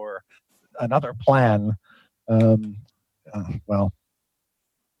pleading for another plan, well,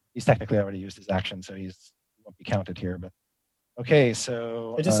 he's technically already used his action, so he won't be counted here. But okay,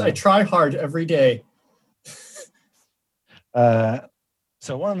 so I try hard every day.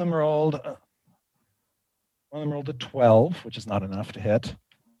 So one of them rolled a 12, which is not enough to hit.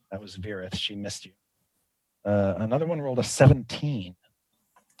 That was Virith. She missed you. Another one rolled a 17.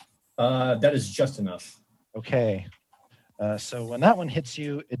 That is just enough. Okay. So when that one hits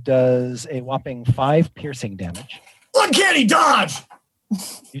you, it does a whopping 5 piercing damage. Uncanny dodge!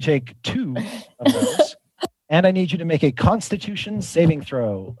 You take 2 of those. And I need you to make a Constitution saving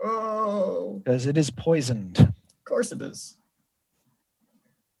throw. Oh. Because it is poisoned. Of course it is.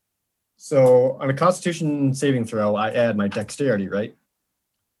 So on a Constitution saving throw, I add my dexterity, right?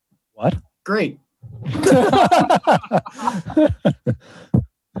 What? Great.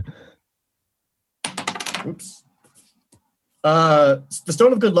 Oops. The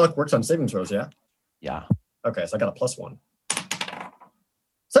Stone of Good Luck works on saving throws, yeah? Yeah. Okay, so I got a +1.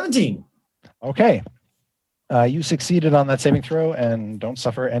 17. Okay. You succeeded on that saving throw and don't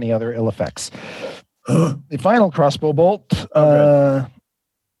suffer any other ill effects. The final crossbow bolt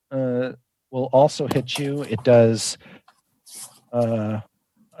will also hit you. It does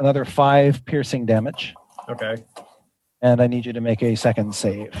another 5 piercing damage. Okay. And I need you to make a second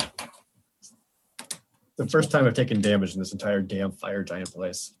save. The first time I've taken damage in this entire damn fire giant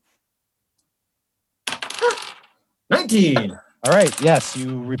place. 19. All right. Yes,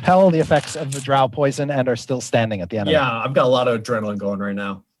 you repel the effects of the Drow poison and are still standing at the end. Yeah, I've got a lot of adrenaline going right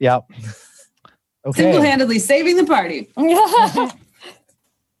now. Yep. Okay. Single-handedly saving the party.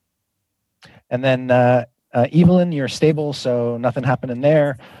 And then Evelyn, you're stable, so nothing happening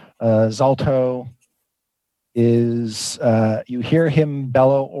there. Zalto is, you hear him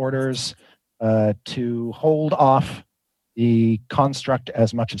bellow orders to hold off the construct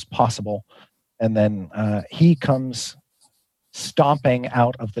as much as possible. And then he comes stomping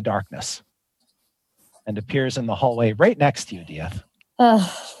out of the darkness and appears in the hallway right next to you, Dieth.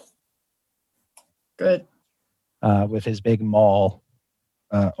 Good. With his big maul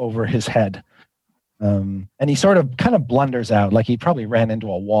over his head. And he sort of kind of blunders out, like he probably ran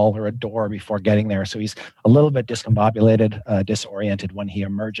into a wall or a door before getting there. So he's a little bit discombobulated, disoriented when he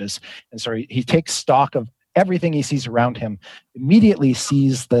emerges. And so he takes stock of everything he sees around him, immediately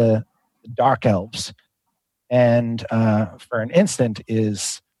sees the dark elves, and for an instant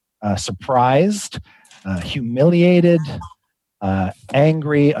is surprised, humiliated,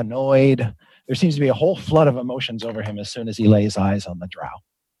 angry, annoyed. There seems to be a whole flood of emotions over him as soon as he lays eyes on the Drow.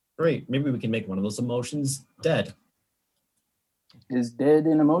 Great. Maybe we can make one of those emotions dead. Is dead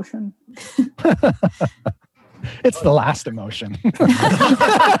an emotion? It's the last emotion.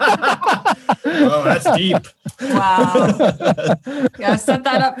 Oh, that's deep. Wow. Yeah, set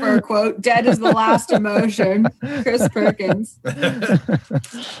that up for a quote. Dead is the last emotion. Chris Perkins.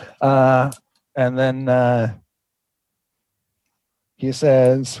 And then he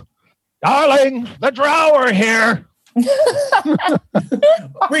says, "Darling, the Drow are here."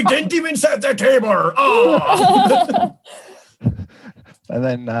 We didn't even set the table. Oh. And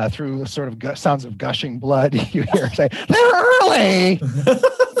then through sort of sounds of gushing blood, you hear her say, "They're early."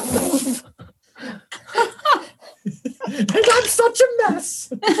 And I'm such a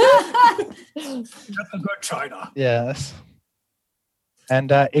mess. That's a good China. Yes.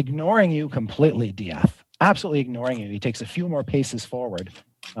 And ignoring you completely, DF. Absolutely ignoring you. He takes a few more paces forward,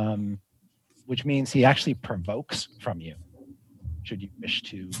 which means he actually provokes from you, should you wish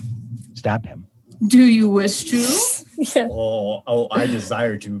to stab him. Do you wish to? Yeah. Oh, I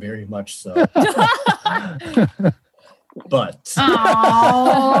desire to very much so. But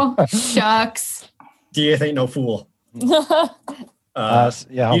Oh, shucks. DF ain't no fool. Yeah,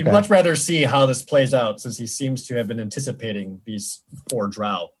 He'd okay. much rather see how this plays out, since he seems to have been anticipating these 4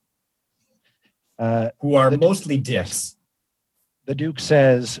 Drow, who are mostly dicks. The Duke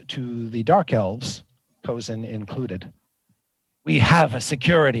says to the Dark Elves, Cozen included, "We have a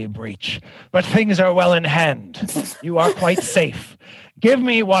security breach, but things are well in hand. You are quite safe. Give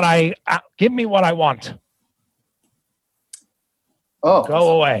me what I want. Oh,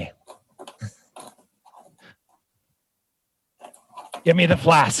 Go away. Give me the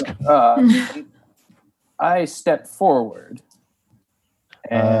flask." I step forward.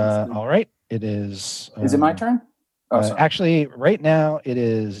 And All right. It is. is it my turn? Oh, sorry. Actually, right now it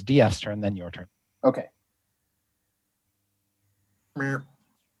is DF's turn, then your turn. Okay.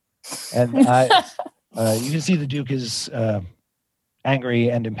 And you can see the Duke is angry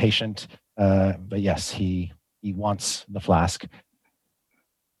and impatient, but yes, he wants the flask.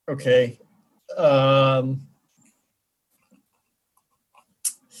 Okay.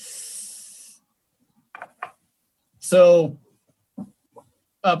 So,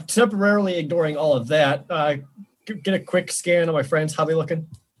 temporarily ignoring all of that, get a quick scan on my friends. How they looking?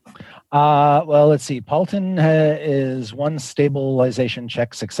 Well, let's see. Paulton is 1 stabilization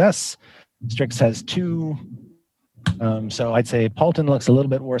check success. Strix has 2. So I'd say Paulton looks a little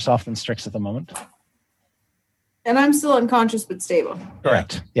bit worse off than Strix at the moment. And I'm still unconscious but stable.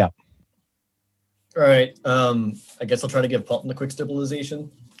 Correct. Yeah. All right. I guess I'll try to give Paulton a quick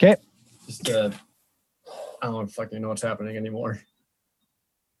stabilization. Okay. Just I don't fucking know what's happening anymore.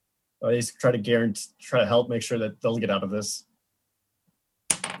 At least try to help make sure that they'll get out of this.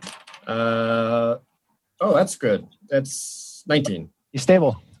 Oh, that's good. That's 19. He's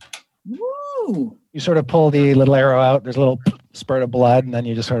stable. Woo! You sort of pull the little arrow out. There's a little spurt of blood, and then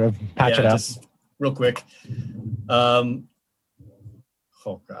you just sort of patch it up. Just real quick. Oh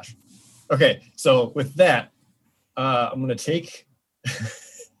gosh. Okay, so with that, I'm gonna take.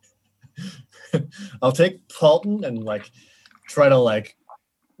 I'll take Paulton and try to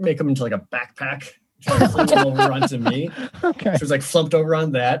make him into a backpack. Try to flip him over onto me. Okay. So he's flipped over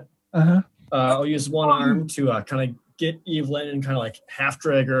on that. Uh-huh. I'll use one arm to kind of get Evelyn and kind of half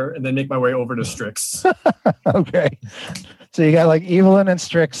drag her, and then make my way over to Strix. Okay. So you got Evelyn and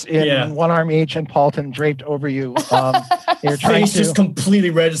Strix in 1 arm each, and Paulton draped over you. You're trying Face to just completely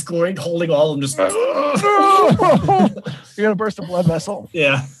red, just holding all of them, just. You're gonna burst a blood vessel.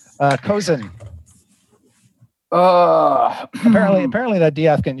 Yeah. Cozen. Apparently that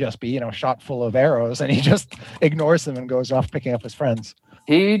DF can just be, shot full of arrows, and he just ignores them and goes off picking up his friends.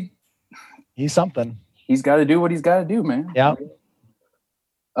 He's something. He's got to do what he's got to do, man. Yeah.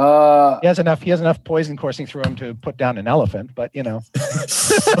 He has enough poison coursing through him to put down an elephant, but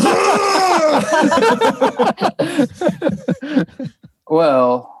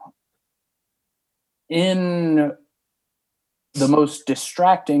Well, in the most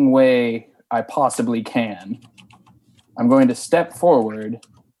distracting way I possibly can, I'm going to step forward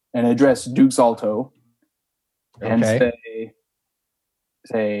and address Duke Salto and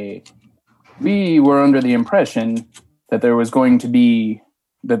say, we were under the impression that this was going to be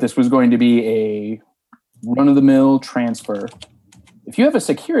a run-of-the-mill transfer. If you have a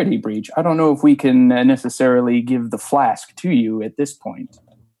security breach, I don't know if we can necessarily give the flask to you at this point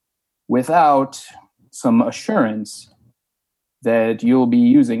without some assurance that you'll be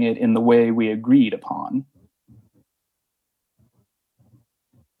using it in the way we agreed upon.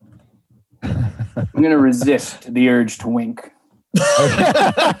 I'm going to resist the urge to wink.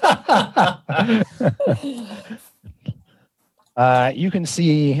 You can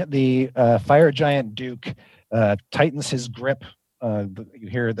see the fire giant Duke tightens his grip. You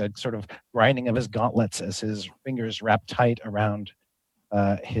hear the sort of grinding of his gauntlets as his fingers wrap tight around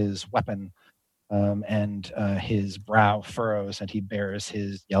his weapon, and his brow furrows, and he bares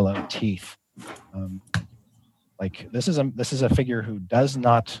his yellow teeth. Like this is a figure who is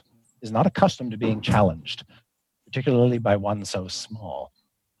not accustomed to being challenged, particularly by one so small.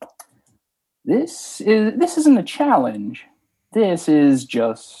 This isn't a challenge. This is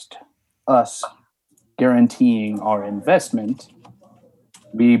just us guaranteeing our investment.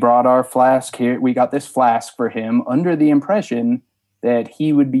 We brought our flask here. We got this flask for him under the impression that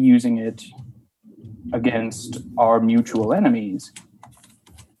he would be using it against our mutual enemies.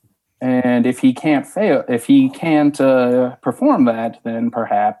 And if he can't perform that, then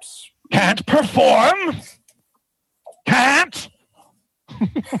perhaps Can't perform. Can't.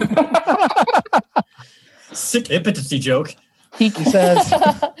 Sick impotency joke. He says,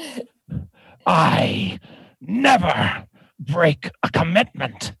 I never break a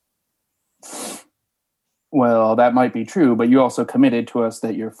commitment. Well, that might be true, but you also committed to us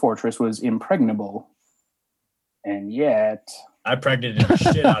that your fortress was impregnable. And yet... I impregnated the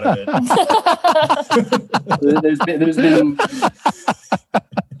shit out of it. there's been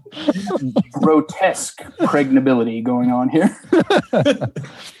grotesque pregnability going on here.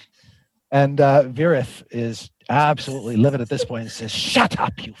 And Virith is absolutely livid at this point and says, shut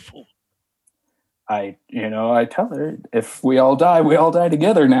up, you fool. I tell her, if we all die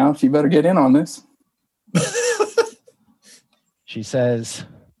together now. She better get in on this. She says,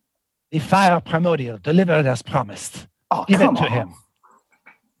 the fire primordial delivered as promised. Oh, Give it come to on. him.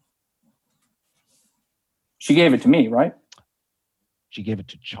 She gave it to me, right? She gave it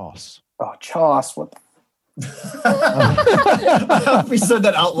to Choss. Oh, Choss, what? I hope we said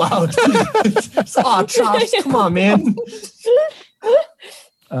that out loud. Chops, come on, man.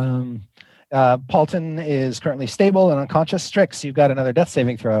 Paulton is currently stable and unconscious. Strix, you've got another death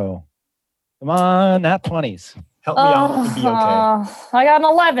saving throw. Come on, nat 20s. Help me out and be okay. I got an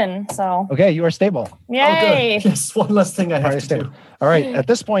 11, so. Okay, you are stable. Yay. Oh, good. Yes, one less thing I have to do. All right, at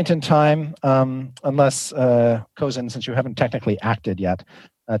this point in time, unless Kozin, since you haven't technically acted yet,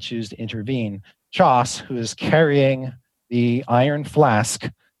 choose to intervene, Choss, who is carrying the iron flask,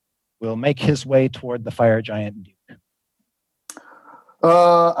 will make his way toward the fire giant Duke.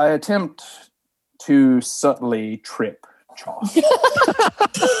 I attempt to subtly trip Choss.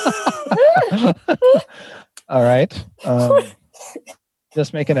 All right.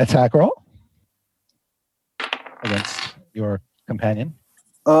 Just make an attack roll against your companion.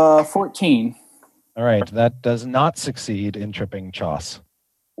 14. All right. That does not succeed in tripping Choss.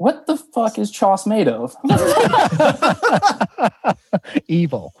 What the fuck is Choss made of?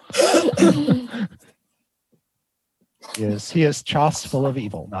 Evil. He is Choss full of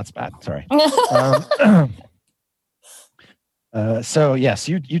evil. Not bad. Sorry. So yes,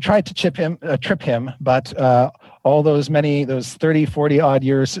 you tried to trip him, but all those 30, 40 odd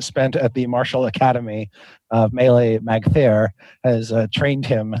years spent at the Martial Academy of Melee Magthair has trained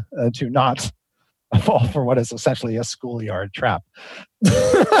him to not fall for what is essentially a schoolyard trap.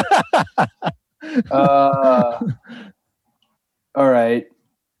 All right.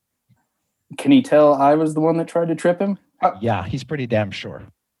 Can he tell I was the one that tried to trip him? Yeah, he's pretty damn sure.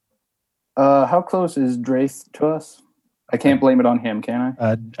 How close is Draith to us? I can't blame it on him, can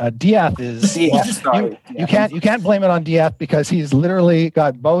I? Diath is. You can't blame it on Diath because he's literally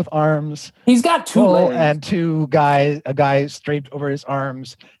got both arms. He's got two legs and a guy draped over his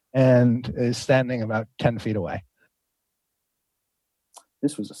arms and is standing about 10 feet away.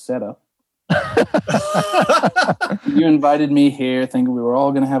 This was a setup. You invited me here thinking we were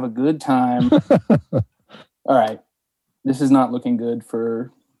all going to have a good time. All right. This is not looking good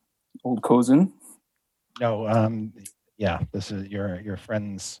for old Kozin. No, yeah, this is your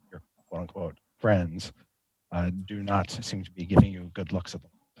friends, your quote unquote friends, do not seem to be giving you good looks at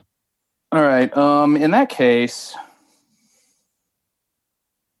them. All right. In that case,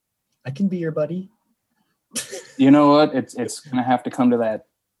 I can be your buddy. You know what? It's gonna have to come to that.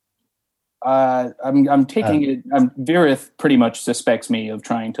 I'm taking it. Virith pretty much suspects me of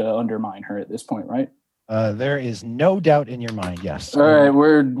trying to undermine her at this point, right? There is no doubt in your mind. Yes. All right,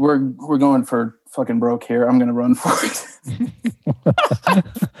 we're going for fucking broke here. I'm gonna run for it.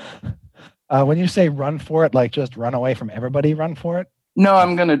 When you say run for it, like just run away from everybody, run for it? No,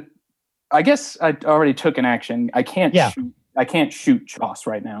 I'm gonna. I guess I already took an action. I can't. Yeah. I can't shoot Choss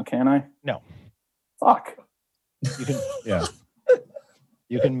right now, can I? No. Fuck. You can. Yeah.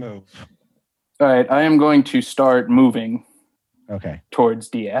 You can move. All right, I am going to start moving. Okay. towards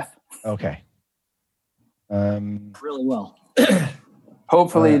DF. Okay. Really well.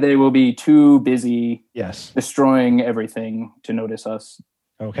 Hopefully, they will be too busy Yes. destroying everything to notice us.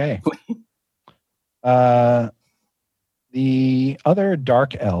 Okay. The other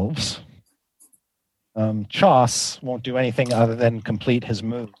dark elves, Chos won't do anything other than complete his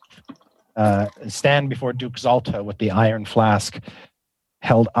move. Stand before Duke Zalto with the iron flask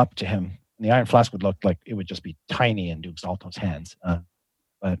held up to him. And the iron flask would look like it would just be tiny in Duke Zalto's hands.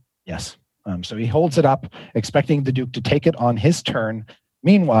 But yes. So he holds it up, expecting the Duke to take it on his turn.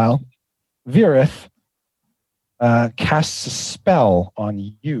 Meanwhile, Virith casts a spell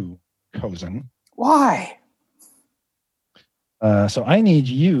on you, Cozen. Why? So I need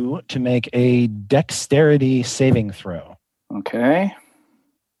you to make a dexterity saving throw. Okay.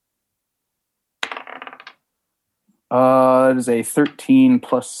 It is a 13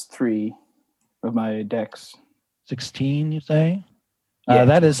 plus 3 of my dex. 16, you say? Yeah.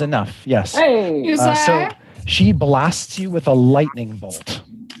 That is enough, yes. Hey. You So say? she blasts you with a lightning bolt,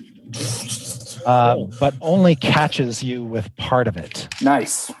 but only catches you with part of it.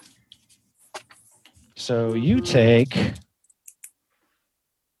 Nice. So you take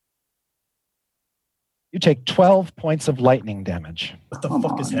 12 points of lightning damage. What the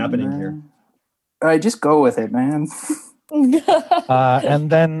fuck is happening here? All right, just go with it, man. And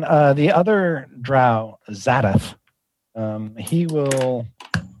then the other drow, Zadath, he will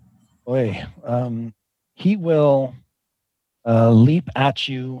leap at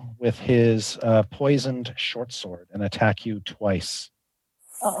you with his poisoned short sword and attack you twice.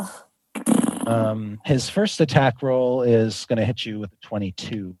 Oh. His first attack roll is going to hit you with a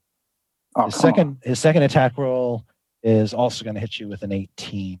 22. Oh, His second attack roll is also going to hit you with an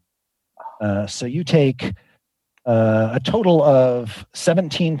 18. So you take a total of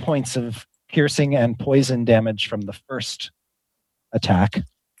 17 points of piercing and poison damage from the first attack.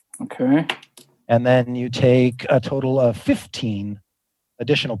 Okay. And then you take a total of 15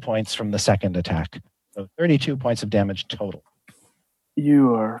 additional points from the second attack. So 32 points of damage total.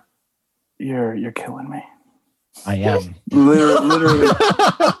 You're killing me. I am. Literally.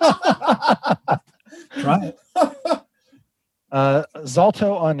 Try it.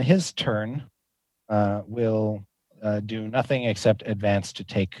 Zalto on his turn will do nothing except advance to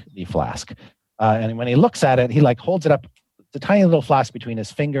take the flask. And when he looks at it, he holds it up, the tiny little flask between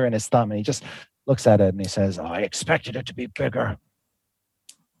his finger and his thumb, and he just looks at it and he says, "Oh, I expected it to be bigger."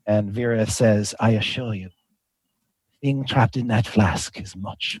 And Vera says, "I assure you, being trapped in that flask is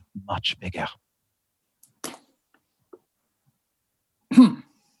much, much bigger." And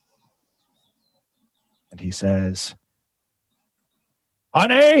he says,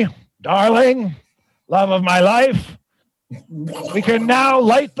 "Honey, darling, love of my life, we can now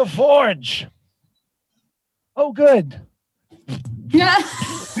light the forge." Oh, good. Yeah.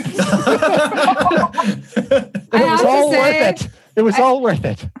 It was all worth it. It was all worth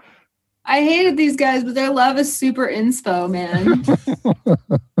it. I hated these guys, but their love is super inspo, man.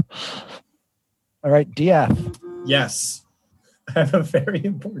 All right, DF. Yes. I have a very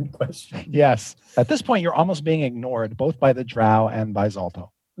important question. Yes. At this point, you're almost being ignored, both by the Drow and by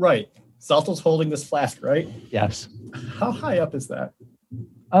Zalto. Right. Zalto's holding this flask, right? Yes. How high up is that?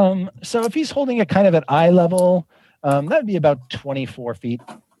 So if he's holding it kind of at eye level, that'd be about 24 feet.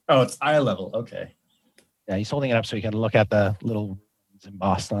 Oh, it's eye level. Okay. Yeah, he's holding it up so he can look at the little runes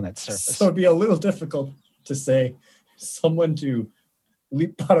embossed on its surface. So it'd be a little difficult to say someone to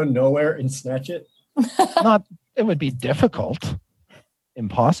leap out of nowhere and snatch it. It would be difficult.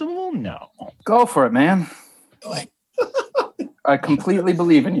 Impossible? No. Go for it, man. I completely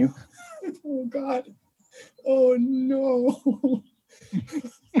believe in you. Oh, God. Oh, no.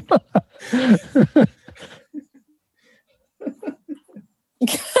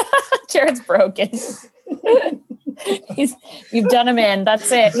 Jared's broken. You've done him in.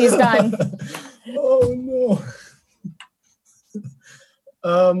 That's it. He's done. Oh, no.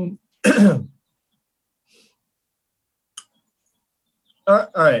 All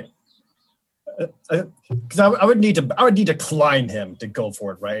right. Because I would need to climb him to go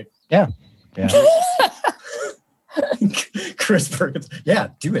for it, right? Yeah. Chris Perkins. Yeah,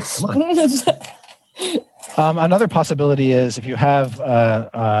 do it. Come on. Another possibility is if you have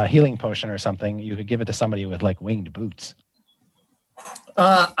a healing potion or something, you could give it to somebody with winged boots.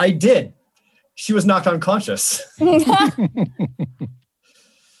 I did. She was knocked unconscious.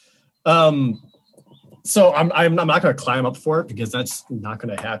 So I'm not going to climb up for it because that's not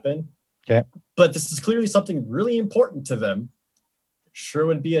going to happen. Okay. But this is clearly something really important to them. Sure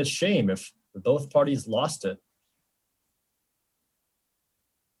would be a shame if both parties lost it.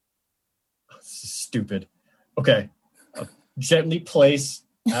 This is stupid. Okay. gently place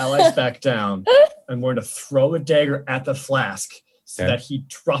allies back down. I'm going to throw a dagger at the flask so that he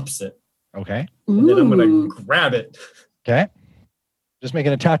drops it. Okay. And then I'm going to grab it. Okay. Just make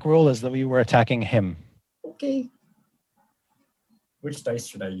an attack roll as though you were attacking him. Okay. Which dice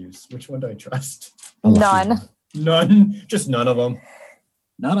should I use? Which one do I trust? None. None. Just none of them.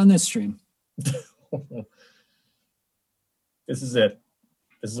 Not on this stream. This is it.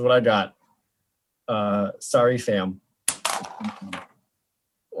 This is what I got. Sorry, fam.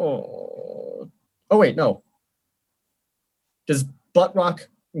 Oh wait, no. Does butt rock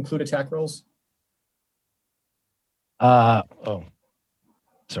include attack rolls? Sorry.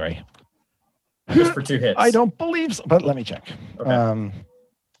 Just for 2 hits. I don't believe so, but let me check. Okay.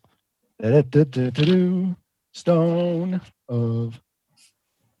 Stone of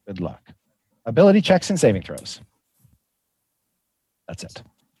good luck. Ability checks and saving throws. That's it.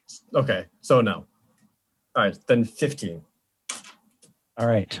 Okay, so no. All right, then 15. All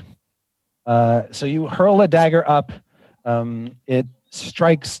right. So you hurl a dagger up. It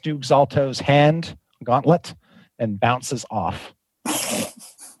strikes Duke Zalto's hand, gauntlet, and bounces off.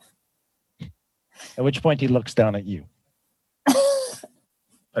 At which point he looks down at you.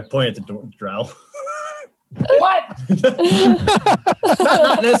 I point at the Drow. What?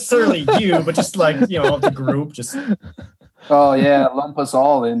 not necessarily you, but just like, the group. Just. Oh yeah, lump us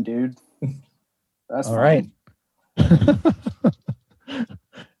all in, dude. That's all fine.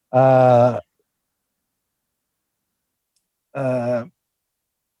 Right.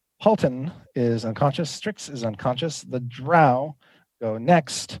 Halton is unconscious. Strix is unconscious. The Drow go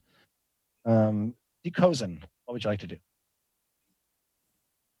next. Decozen, what would you like to do?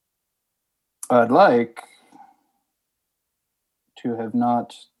 I'd like to have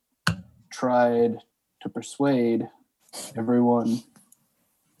not tried to persuade everyone,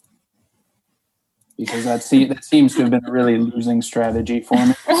 because that seems to have been a really losing strategy for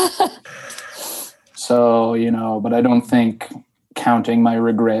me. So, but I don't think counting my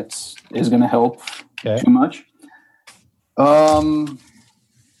regrets is going to help too much.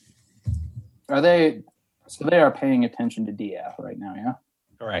 They are paying attention to DF right now, yeah?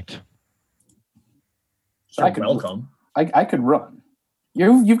 Correct. So I could welcome. I could run.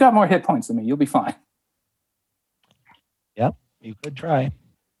 You've got more hit points than me. You'll be fine. Yep, you could try.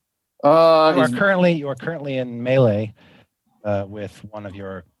 You are currently in melee with one of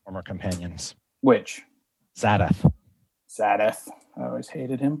your former companions. Which? Zadeth. I always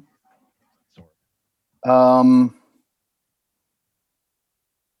hated him.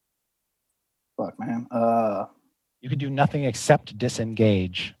 Fuck, man. You can do nothing except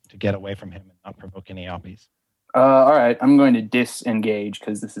disengage to get away from him and not provoke any oppies. All right, I'm going to disengage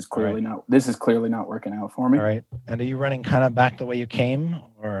because this is clearly not working out for me. All right, and are you running kind of back the way you came,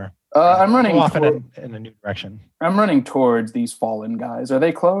 or I'm running off in a new direction? I'm running towards these fallen guys. Are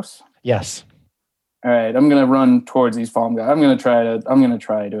they close? Yes. All right, I'm going to run towards these fallen guys. I'm going to try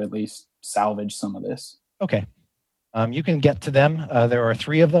to at least salvage some of this. Okay. You can get to them. There are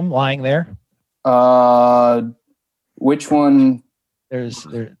 3 of them lying there. Which one? There's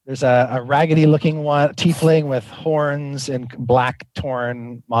a raggedy-looking one, tiefling with horns and black,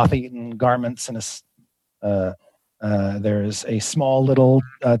 torn, moth-eaten garments, and there's a small little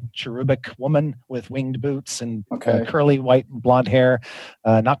cherubic woman with winged boots and curly white blonde hair,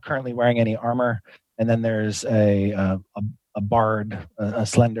 not currently wearing any armor. And then there's a bard, a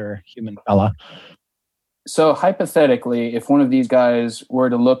slender human fella. So hypothetically, if one of these guys were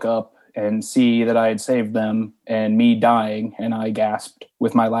to look up and see that I had saved them and me dying, and I gasped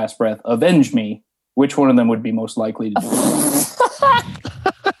with my last breath, "Avenge me," which one of them would be most likely to do it?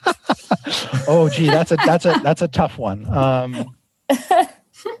 Oh, gee, that's a tough one.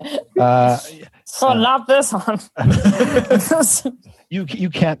 So not this one. You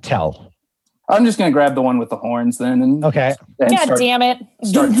can't tell. I'm just going to grab the one with the horns then. And, okay. God damn it.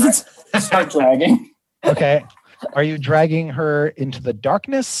 Start dragging. Okay. Are you dragging her into the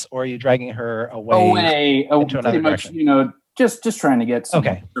darkness, or are you dragging her away into another direction? Just trying to get some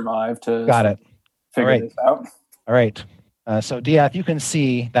survive to figure this out. All right. So, Diath, you can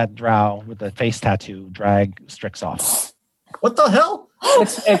see that Drow with the face tattoo drag Strix off. What the hell?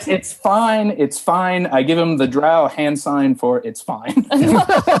 It's fine. It's fine. I give him the Drow hand sign for it's fine. What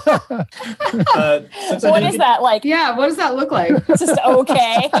is that like? Yeah, what does that look like? Just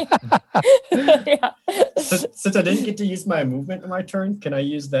okay. Yeah. Since I didn't get to use my movement in my turn, can I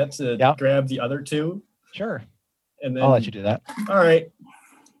use that to grab the other 2? Sure. And then I'll let you do that. All right.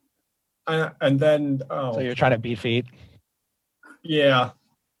 And then so you're trying to beat feet? Yeah.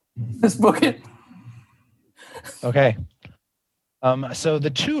 Let's book it. Okay. So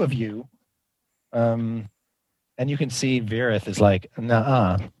the 2 of you, and And you can see Virith is like,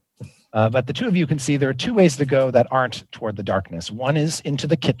 nuh-uh. But the two of you can see there are two ways to go that aren't toward the darkness. One is into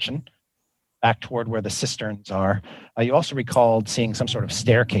the kitchen, back toward where the cisterns are. You also recalled seeing some sort of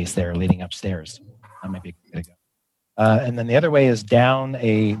staircase there leading upstairs. That might be a good way to go. And then the other way is down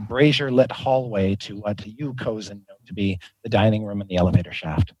a brazier-lit hallway to what you, Cozen, know to be the dining room and the elevator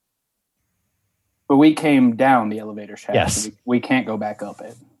shaft. But we came down the elevator shaft. Yes. So we can't go back up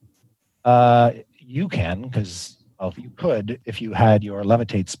it. You can, because you could if you had your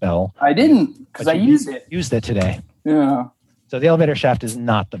levitate spell. I didn't, because I used it. Used it today. Yeah. So the elevator shaft is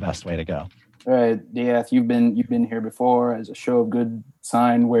not the best way to go. All right, Diath, you've been here before as a show of good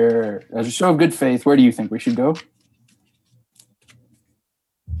faith. Where do you think we should go?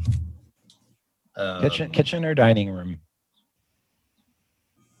 Kitchen or dining room?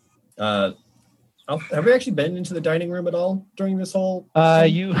 Have we actually been into the dining room at all during this whole?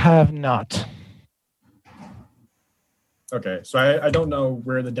 You have not. Okay, so I don't know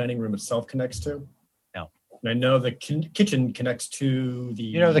where the dining room itself connects to. No. And I know the kitchen connects to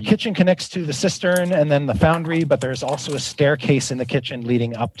the... The kitchen connects to the cistern and then the foundry, but there's also a staircase in the kitchen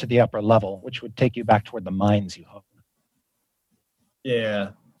leading up to the upper level, which would take you back toward the mines, you hope. Yeah.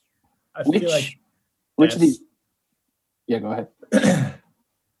 Yeah, go ahead.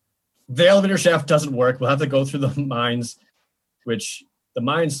 The elevator shaft doesn't work. We'll have to go through the mines, which the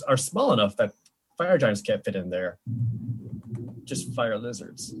mines are small enough that fire giants can't fit in there. Just fire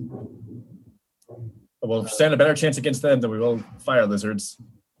lizards. But we'll stand a better chance against them than we will fire lizards.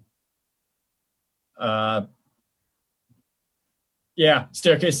 Yeah,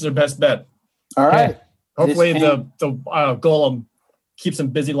 staircases are best bet. All right. Hopefully the golem keeps them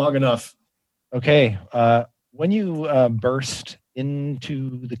busy long enough. Okay. When you burst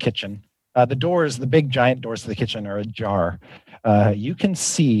into the kitchen, the big giant doors to the kitchen are ajar. You can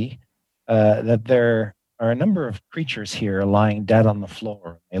see that there are a number of creatures here lying dead on the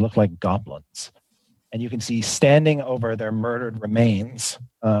floor. They look like goblins. And you can see standing over their murdered remains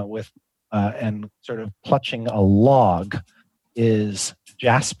and sort of clutching a log is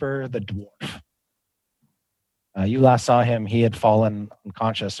Jasper the dwarf. You last saw him. He had fallen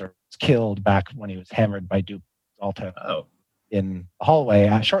unconscious or was killed back when he was hammered by Duke Zalto in the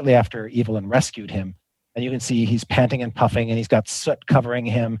hallway shortly after Evelyn rescued him. And you can see he's panting and puffing, and he's got soot covering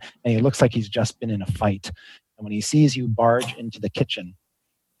him, and he looks like he's just been in a fight. And when he sees you barge into the kitchen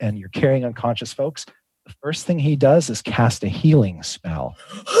and you're carrying unconscious folks, the first thing he does is cast a healing spell.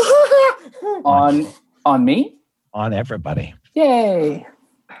 On me? On everybody. Yay.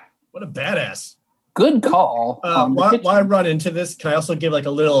 What a badass. Good call. While I run into this, can I also give like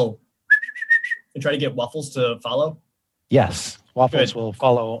a little and try to get Waffles to follow? Yes. Waffles will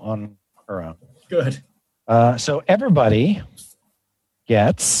follow on her own. Good. So everybody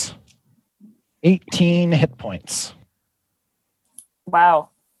gets 18 hit points. Wow.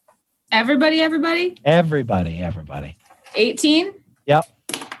 Everybody? Everybody. 18? Yep.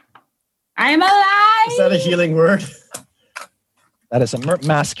 I'm alive! Is that a healing word? That is a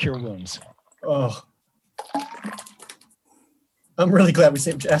mass cure wounds. Oh. I'm really glad we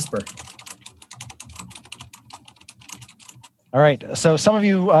saved Jasper. All right, so some of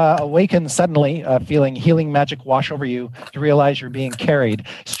you awaken suddenly, feeling healing magic wash over you to realize you're being carried.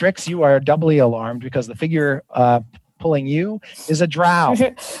 Strix, you are doubly alarmed because the figure pulling you is a drow.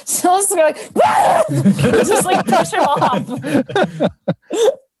 So let's go just like push him off.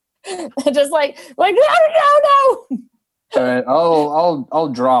 Just like no. All right, I'll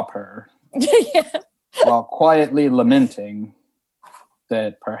drop her Yeah. while quietly lamenting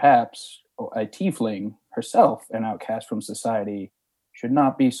that perhaps a tiefling, herself an outcast from society, should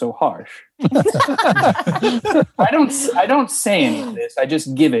not be so harsh. I don't say any of this. I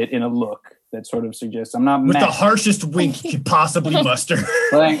just give it in a look that sort of suggests I'm not with mad. the harshest wink you could possibly muster.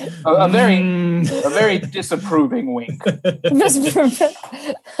 Like a very disapproving wink. It's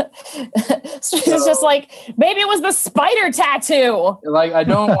just like maybe it was the spider tattoo. Like I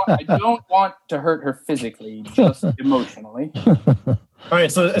don't want to hurt her physically, just emotionally. All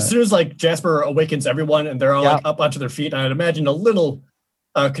right, so as soon as like Jasper awakens everyone and they're all like up onto their feet, and I'd imagine a little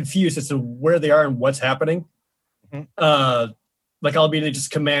confused as to where they are and what's happening. Mm-hmm. Like I'll immediately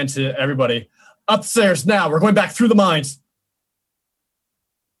just command to everybody, upstairs now, we're going back through the mines.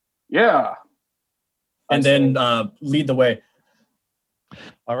 Yeah. And then lead the way.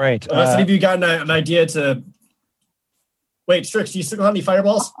 All right. Unless any of you got an idea to... Wait, Strix, do you still have any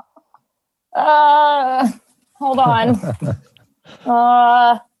fireballs? Hold on.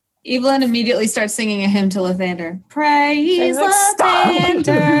 Evelyn immediately starts singing a hymn to Lathander. Praise Stop.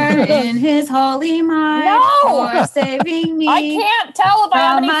 Lathander in his holy might for saving me. I can't tell if I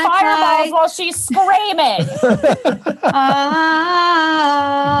have any fireballs eyes while she's screaming.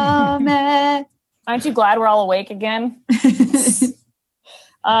 Aren't you glad we're all awake again?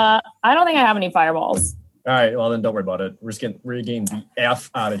 I don't think I have any fireballs. All right, well then don't worry about it. We're just getting the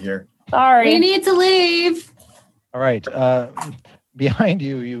F out of here. Sorry. We need to leave. All right. Behind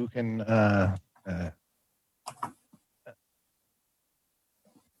you, you can.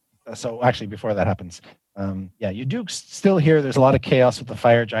 So actually, before that happens, you do still hear there's a lot of chaos with the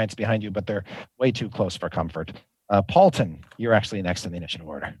fire giants behind you, but they're way too close for comfort. Paulton, you're actually next in the initiative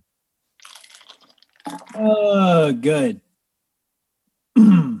order. Oh, good.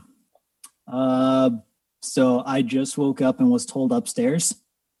 So I just woke up and was told upstairs.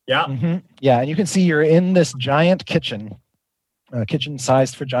 Yeah. Mm-hmm. Yeah, and you can see you're in this giant kitchen, kitchen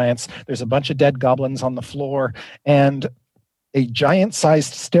sized for giants. There's a bunch of dead goblins on the floor and a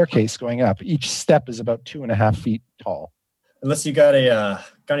giant-sized staircase going up. Each step is about 2.5 feet tall. Unless you got any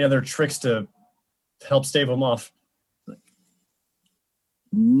other tricks to help stave them off.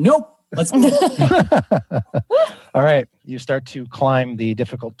 Nope. Let's go. All right. You start to climb the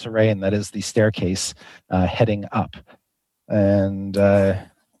difficult terrain that is the staircase heading up. And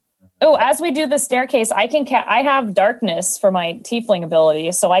as we do the staircase, I have darkness for my tiefling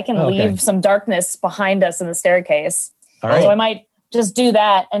ability, so I can leave some darkness behind us in the staircase. All right. So I might just do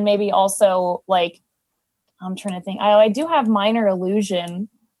that, and maybe also I'm trying to think. I do have minor illusion.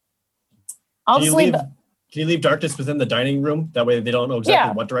 Can you leave darkness within the dining room? That way they don't know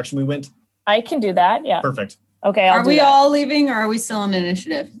exactly what direction we went. I can do that. Yeah. Perfect. Okay. Are we all leaving, or are we still in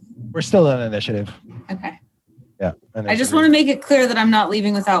initiative? We're still in initiative. Okay. Yeah. I just want to make it clear that I'm not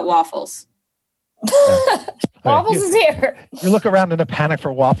leaving without waffles. Yeah. Waffles is here. You look around in a panic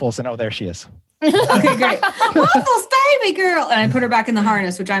for waffles, and there she is. Okay, great. Waffles, baby girl. And I put her back in the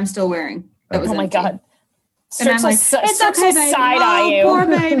harness, which I'm still wearing. That was my empty. God. And I'm like, it's okay, baby. Side-eye you. Poor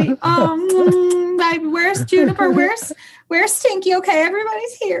baby. Baby, where's Juniper? Where's Stinky? Okay,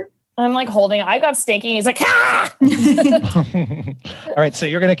 everybody's here. I'm holding. I got Stinky. He's like, ah! All right, so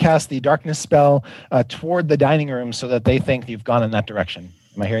you're going to cast the darkness spell toward the dining room so that they think you've gone in that direction.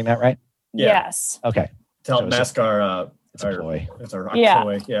 Am I hearing that right? Yeah. Yes. Okay. To help mask our ploy. It's our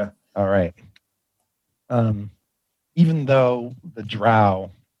ploy. Yeah. All right. Even though the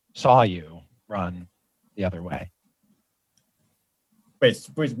Drow saw you run the other way. Wait.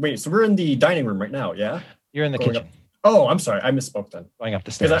 So we're in the dining room right now, yeah? You're in the kitchen. Oh, I'm sorry. I misspoke then. Going up the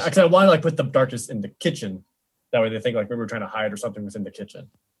stairs. Because I want to put the darkness in the kitchen. That way they think maybe we're trying to hide or something within the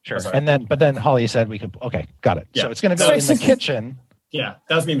kitchen. Sure. But then Holly said we could. Okay, got it. Yeah. So it's going to go in the kitchen. Yeah,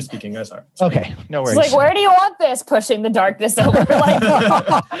 that was me misspeaking. I'm sorry. Okay, no worries. It's where do you want this? Pushing the darkness over.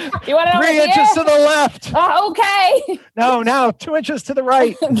 You want to know 3 inches to the left. Oh, okay. No, now 2 inches to the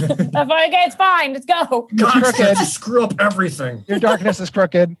right. Okay, it's fine. Let's go. God, just screw up everything. Your darkness is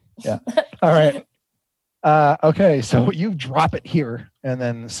crooked. Yeah. All right. Okay, so you drop it here and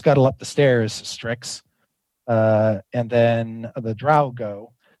then scuttle up the stairs, Strix. And then the Drow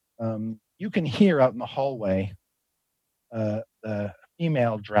go. You can hear out in the hallway the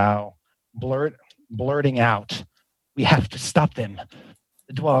female Drow blurting out, "We have to stop them.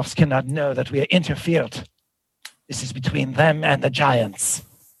 The dwarves cannot know that we are interfered. This is between them and the giants."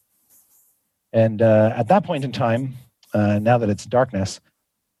 And at that point in time, now that it's darkness,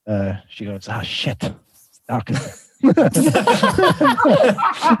 she goes, "Ah, shit. It's dark."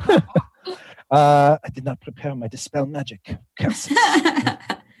 I did not prepare my dispel magic. Curses.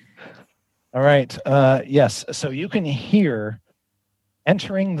 All right. Yes. So you can hear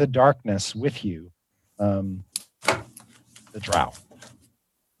entering the darkness with you, the Drow.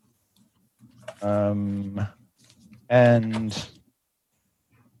 And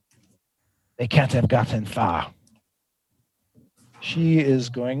they can't have gotten far. She is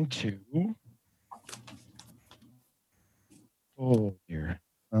going to. Oh dear.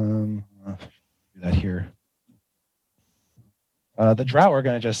 Do that here. The Drow are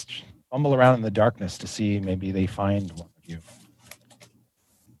going to just fumble around in the darkness to see maybe they find one of you.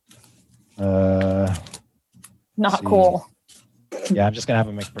 Not cool. Yeah, I'm just going to have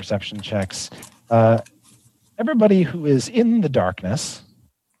them make perception checks. Everybody who is in the darkness,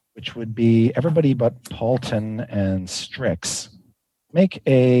 which would be everybody but Paulton and Strix, make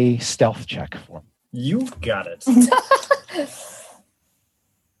a stealth check for me. You got it.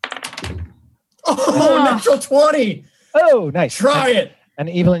 Oh, natural 20. Oh, nice. Try it. And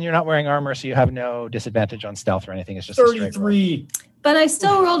Evelyn, you're not wearing armor, so you have no disadvantage on stealth or anything. It's just 33. But I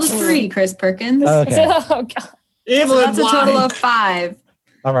still rolled a 3, Chris Perkins. Okay. Oh, God. Evelyn, so that's a total of 5.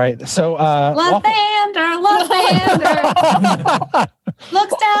 All right. So, Lathander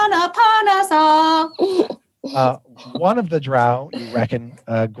looks down upon us all. One of the drow, you reckon,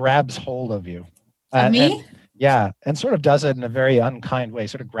 grabs hold of you. Me? And sort of does it in a very unkind way,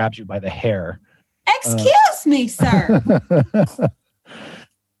 sort of grabs you by the hair. Excuse me, sir.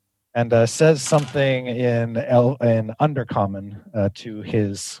 And says something in Undercommon to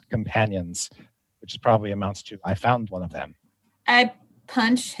his companions, which probably amounts to, I found one of them. I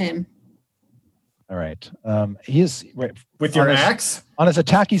punch him. All right. He is with your axe? On his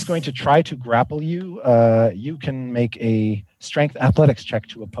attack, he's going to try to grapple you. You can make a strength athletics check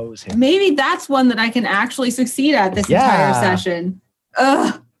to oppose him. Maybe that's one that I can actually succeed at this entire session.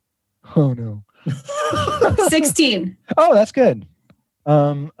 Ugh. Oh, no. 16. Oh, that's good.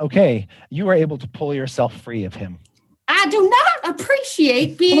 Okay. You are able to pull yourself free of him. I do not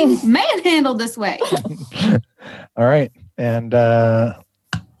appreciate being manhandled this way. All right. And Evelyn,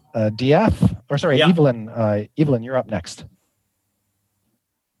 you're up next.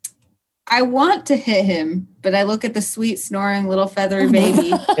 I want to hit him, but I look at the sweet snoring little feathery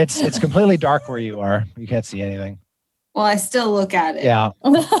baby. It's completely dark where you are. You can't see anything. Well, I still look at it. Yeah.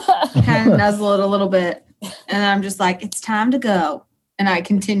 Kind of nuzzle it a little bit. And I'm just like, it's time to go. And I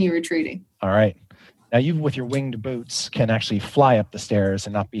continue retreating. All right. Now you, with your winged boots, can actually fly up the stairs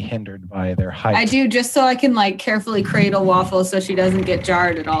and not be hindered by their height. I do, just so I can carefully cradle Waffle so she doesn't get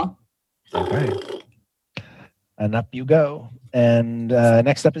jarred at all. Okay. And up you go. And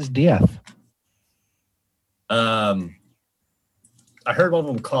next up is Dieth. I heard one of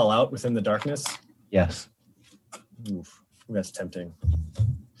them call out within the darkness. Yes. Oof, that's tempting.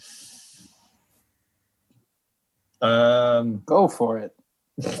 Go for it.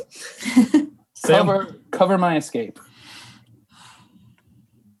 Cover my escape.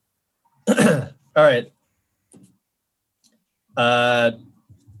 All right.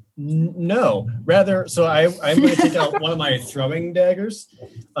 No. Rather, so I'm going to take out one of my throwing daggers.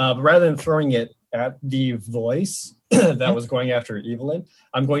 But rather than throwing it at the voice that was going after Evelyn,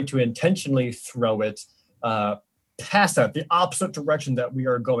 I'm going to intentionally throw it past that, the opposite direction that we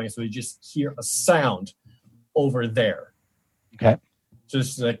are going. So you just hear a sound over there. Okay.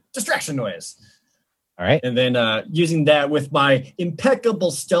 Just like distraction noise. All right. And then using that with my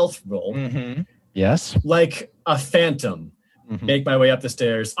impeccable stealth roll. Mm-hmm. Yes. Like a phantom. Mm-hmm. Make my way up the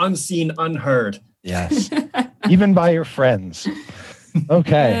stairs, unseen, unheard. Yes. Even by your friends.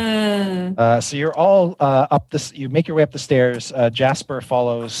 Okay. So you're all up this. You make your way up the stairs. Jasper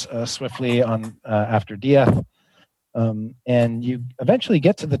follows swiftly on after Dieth. And you eventually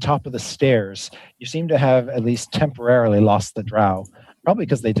get to the top of the stairs. You seem to have at least temporarily lost the drow, probably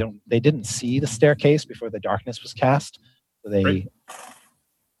because they didn't see the staircase before the darkness was cast. So it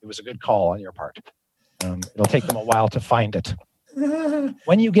was a good call on your part. It'll take them a while to find it.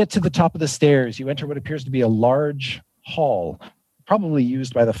 When you get to the top of the stairs, you enter what appears to be a large hall, probably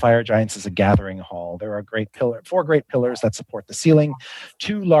used by the fire giants as a gathering hall. There are four great pillars that support the ceiling,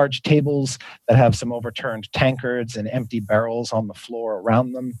 2 large tables that have some overturned tankards and empty barrels on the floor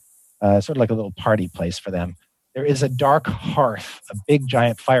around them, sort of like a little party place for them. There is a dark hearth, a big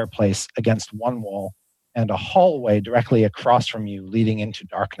giant fireplace against one wall, and a hallway directly across from you leading into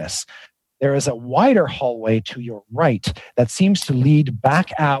darkness. There is a wider hallway to your right that seems to lead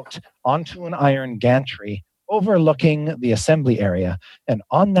back out onto an iron gantry overlooking the assembly area. And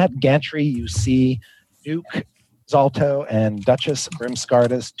on that gantry, you see Duke Zalto and Duchess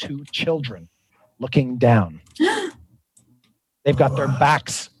Brimskarda's 2 children looking down. They've got their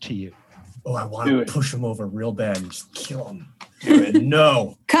backs to you. Oh, I want to push them over real bad and just kill them.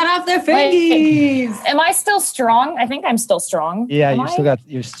 No. Cut off their fingies. Am I still strong? I think I'm still strong. Yeah,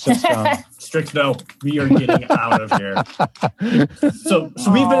 you're still strong. Strict no. We are getting out of here. So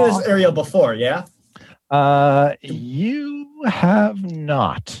we've been in this area before, yeah? You have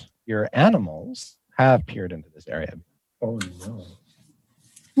not. Your animals have peered into this area. Oh no.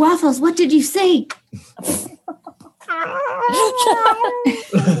 Waffles, what did you see?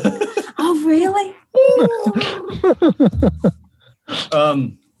 Oh really?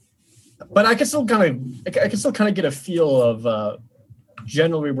 But I can still kind of get a feel of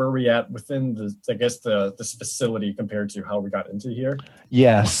generally where we at within this facility compared to how we got into here.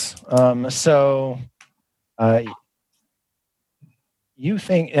 Yes. You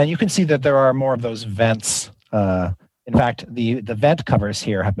think, and you can see that there are more of those vents. In fact, the vent covers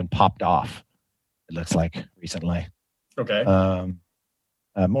here have been popped off. It looks like recently. Okay.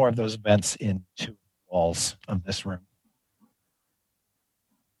 More of those vents in 2 walls of this room.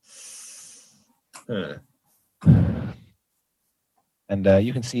 And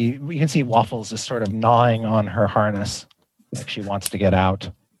we can see Waffles is sort of gnawing on her harness, like she wants to get out.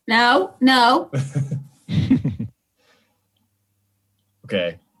 No.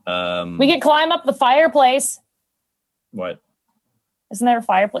 Okay. We could climb up the fireplace. What? Isn't there a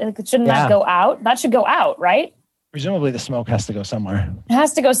fireplace? Like, shouldn't that go out? That should go out, right? Presumably the smoke has to go somewhere. It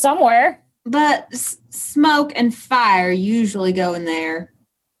has to go somewhere. But smoke and fire usually go in there.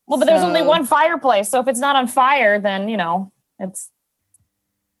 Well, but there's only one fireplace. So if it's not on fire, then, it's...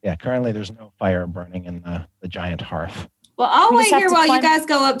 Yeah, currently there's no fire burning in the giant hearth. Well, I'll wait here while you guys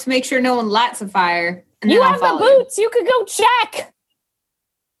go up to make sure no one lights a fire. You have the boots. You could go check.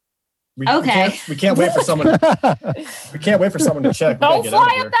 Okay. We can't wait for someone. We can't wait for someone to check. Don't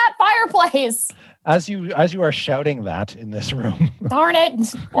fly up that fireplace. As you are shouting that in this room. Darn it!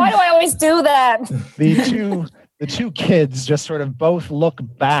 Why do I always do that? The two kids just sort of both look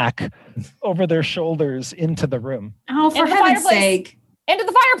back over their shoulders into the room. Oh, for heaven's sake! Into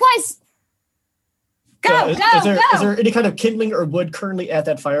the fireplace. Go, Is there any kind of kindling or wood currently at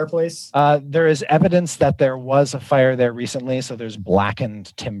that fireplace? There is evidence that there was a fire there recently, so there's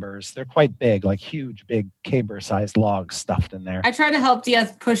blackened timbers. They're quite big, like huge, big caber-sized logs stuffed in there. I try to help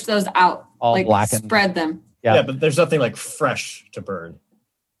Diaz push those out, all like blackened. Spread them. Yeah, but there's nothing like fresh to burn.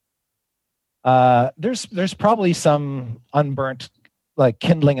 There's probably some unburnt, like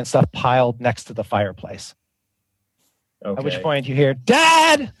kindling and stuff piled next to the fireplace. Okay. At which point you hear,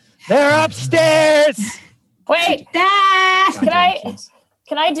 "Dad! They're upstairs." Wait, Dad!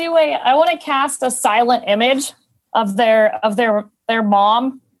 Can I do I want to cast a silent image of their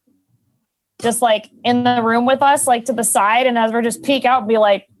mom, just like in the room with us, like to the side, and as we're just peek out and be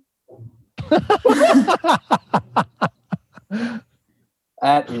like,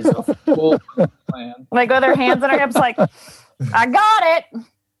 that is a full plan. Like with their hands on our hips, like, I got it.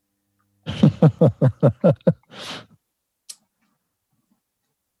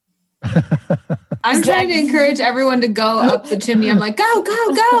 I'm trying to encourage everyone to go up the chimney. I'm like, go,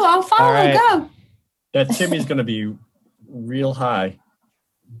 go, go. I'll follow, right. Go. That chimney's going to be real high.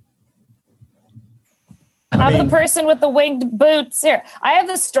 I'm the person with the winged boots here. I have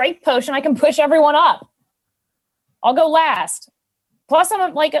the strength potion. I can push everyone up. I'll go last. Plus,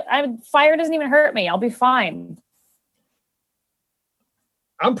 fire doesn't even hurt me. I'll be fine.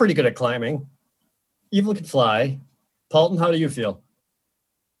 I'm pretty good at climbing. Evil can fly. Paulton, how do you feel?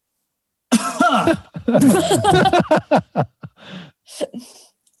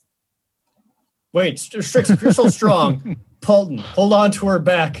 Wait, Strix, if you're so strong, Paulton, hold on to her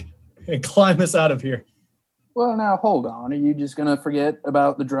back and climb us out of here. Well, now hold on. Are you just going to forget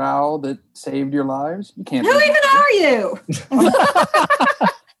about the drow that saved your lives? You can't. Who even are you?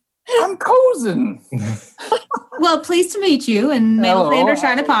 I'm Cozen. Well, pleased to meet you, and may the lander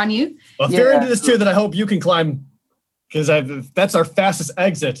shine upon you. Well, if you're into this too, then I hope you can climb, because that's our fastest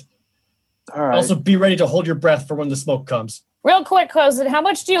exit. All right. Also, be ready to hold your breath for when the smoke comes. Real quick, Cozen, how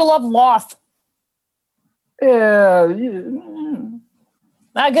much do you love Loth? Yeah.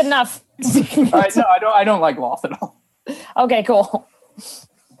 Not good enough. No, I don't like Loth at all. Okay, cool.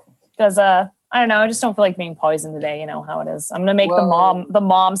 Because I don't know, I just don't feel like being poisoned today. You know how it is. I'm gonna make the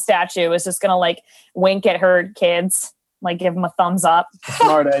mom statue is just gonna like wink at her kids, like give them a thumbs up.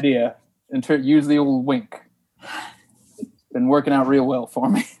 Smart idea. And use the old wink. It's been working out real well for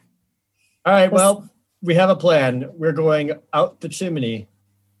me. All right, well, we have a plan. We're going out the chimney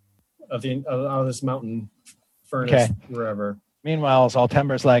of this mountain furnace, wherever. Meanwhile,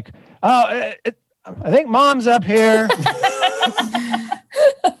 Zaltember's like, I think Mom's up here.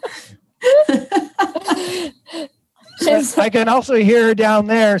 I can also hear her down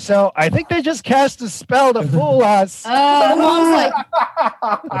there, so I think they just cast a spell to fool us. The mom's like...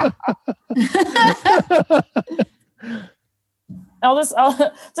 I'll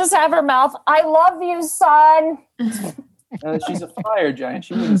just have her mouth, I love you, son. She's a fire giant.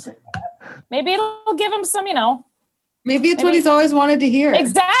 She wouldn't say that. Maybe it'll give him some, Maybe it's what he's always wanted to hear.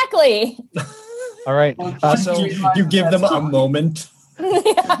 Exactly. All right. So you give them a moment. Give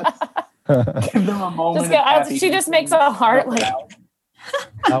them a moment. She just makes a heart like.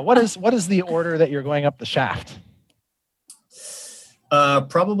 What is the order that you're going up the shaft?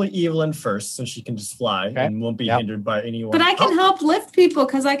 Probably Evelyn first, so she can just fly and won't be hindered by anyone. But I can help lift people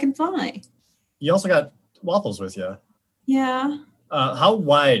because I can fly. You also got Waffles with you. Yeah. How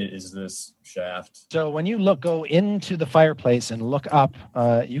wide is this shaft? So when you go into the fireplace and look up,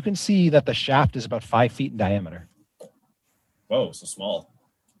 you can see that the shaft is about 5 feet in diameter. Whoa, so small.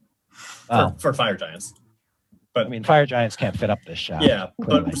 For fire giants. But I mean, fire giants can't fit up this shaft. Yeah,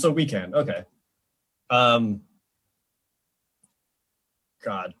 clearly. but so we can. Okay.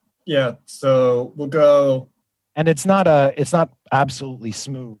 God. Yeah, so we'll go. And it's not absolutely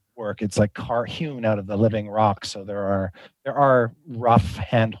smooth work. It's like hewn out of the living rock, so there are rough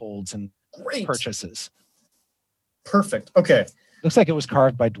handholds and purchases. Perfect. Okay. Looks like it was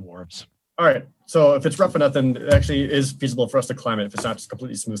carved by dwarves. All right. So if it's rough enough, then it actually is feasible for us to climb it if it's not just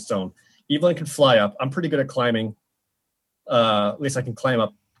completely smooth stone. Evelyn can fly up. I'm pretty good at climbing. At least I can climb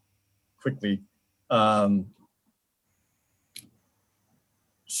up quickly.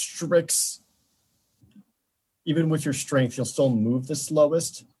 Strix, even with your strength, you'll still move the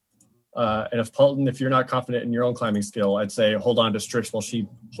slowest. And if Paulton, if you're not confident in your own climbing skill, I'd say hold on to Strix while she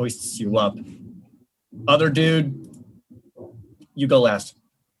hoists you up. Other dude, you go last.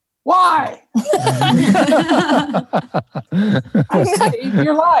 Why? I saved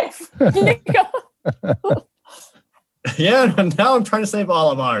your life. Yeah, now I'm trying to save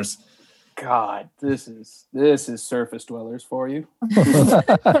all of ours. God, this is surface dwellers for you.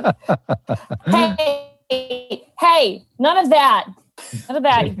 Hey, none of that,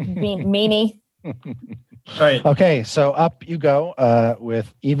 meanie. Right. Okay, so up you go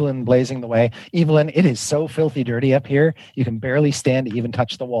with Evelyn blazing the way. Evelyn, it is so filthy dirty up here. You can barely stand to even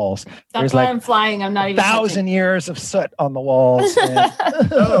touch the walls. That's why I'm flying. I'm not even 1,000 years of soot on the walls. And,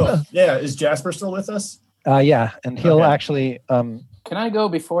 Oh, yeah. Is Jasper still with us? yeah, and he'll actually... Can I go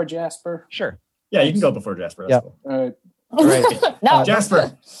before Jasper? Sure. Yeah, you can go before Jasper. That's cool. All right. All right. No.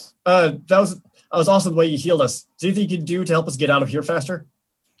 Jasper, that was awesome the way you healed us. Do you think you could do to help us get out of here faster?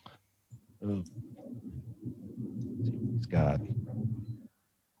 Ooh. God.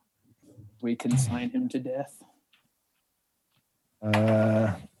 We consign him to death.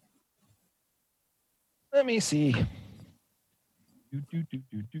 Let me see.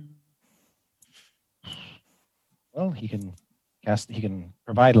 Well, he can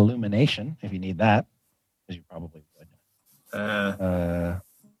provide illumination if you need that, as you probably would.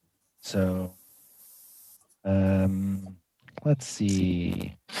 Let's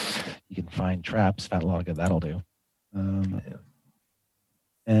see. You can find traps. Fat log of that'll do.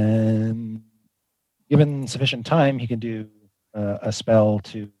 And given sufficient time, he can do a spell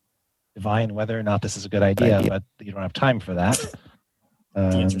to divine whether or not this is a good idea, but you don't have time for that. The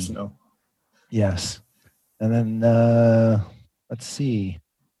answer is no. Yes. And then let's see.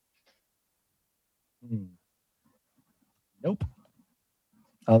 Nope.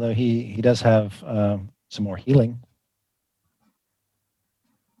 Although he does have some more healing.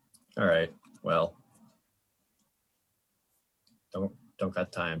 All right. Well, don't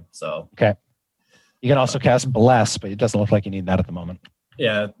got time. So okay. You can also cast Bless, but it doesn't look like you need that at the moment.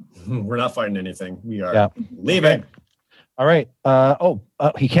 Yeah, we're not fighting anything. We are leaving. All right.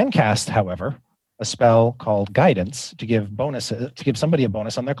 He can cast, however, a spell called Guidance to give somebody a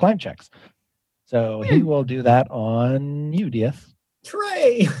bonus on their climb checks. So he will do that on you, Dieth.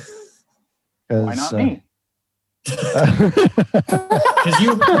 Hooray! Why not me? Because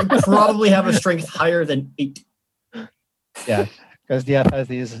you probably have a strength higher than 8. Yeah, because Dieth has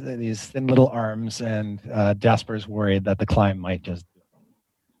these thin little arms, and Jasper's worried that the climb might just.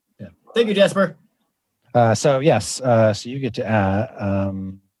 Yeah. Thank you, Jasper. So you get to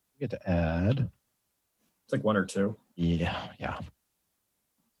add. It's like 1 or 2. Yeah.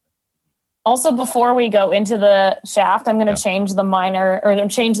 Also, before we go into the shaft, I'm going to change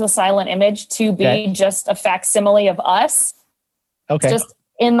the silent image to be just a facsimile of us. Okay. It's just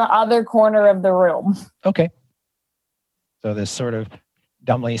in the other corner of the room. Okay. So this sort of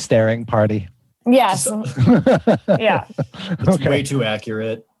dumbly staring party. Yes. Yeah. It's way too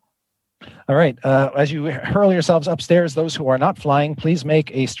accurate. All right. As you hurl yourselves upstairs, those who are not flying, please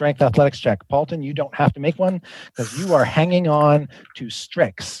make a strength athletics check. Paulton, you don't have to make one because you are hanging on to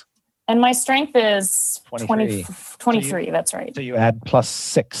Strix. And my strength is 23. That's right. So you add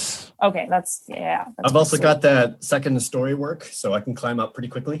 +6. Okay, that's I've also got that second story work, so I can climb up pretty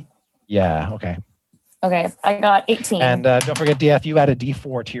quickly. Yeah, okay. Okay, I got 18. And don't forget, DF, you add a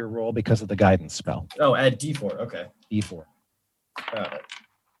D4 to your roll because of the guidance spell. Oh, add D4, okay. D4. Got it.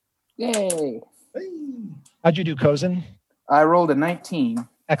 Yay. Hey. How'd you do, Cozen? I rolled a 19.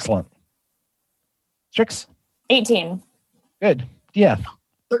 Excellent. Strix? 18. Good. DF?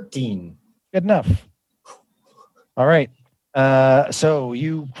 13. Good enough. All right. So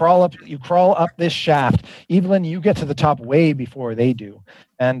you crawl up this shaft. Evelyn, you get to the top way before they do.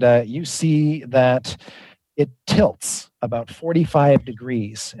 And you see that it tilts about 45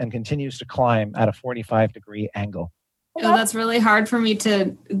 degrees and continues to climb at a 45-degree angle. Oh, that's really hard for me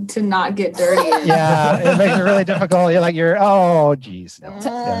to not get dirty. Yeah, it makes it really difficult. Oh, geez.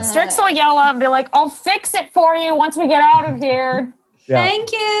 Yeah. Strix will yell up and be like, I'll fix it for you once we get out of here. Yeah.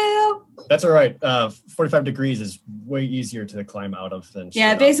 Thank you. That's all right. 45 degrees is way easier to climb out of than.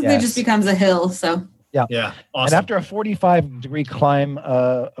 Yeah, it basically just becomes a hill. So. Yeah. Awesome. And after a 45-degree climb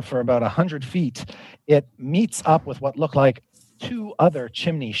for about 100 feet, it meets up with what look like 2 other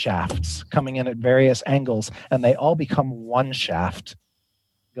chimney shafts coming in at various angles, and they all become one shaft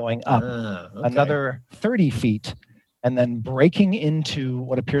going up another 30 feet and then breaking into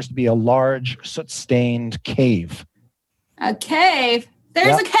what appears to be a large soot-stained cave. A cave?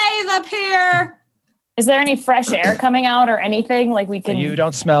 There's a cave up here. Is there any fresh air coming out or anything like we can? You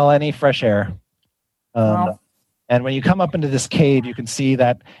don't smell any fresh air. And when you come up into this cave, you can see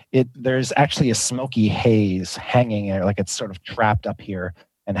that there's actually a smoky haze hanging there, like it's sort of trapped up here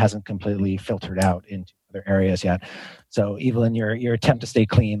and hasn't completely filtered out into other areas yet. So, Evelyn, your attempt to stay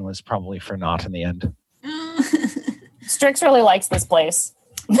clean was probably for naught in the end. Strix really likes this place.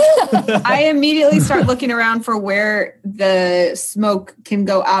 I immediately start looking around for where the smoke can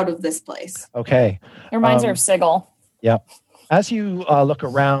go out of this place. Okay. It reminds her of Sigil. Yep. As you look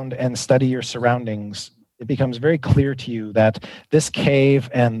around and study your surroundings, it becomes very clear to you that this cave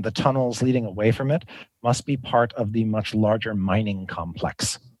and the tunnels leading away from it must be part of the much larger mining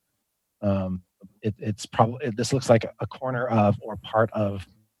complex. It's probably, this looks like a corner of or part of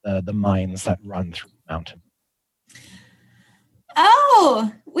the mines that run through the mountain.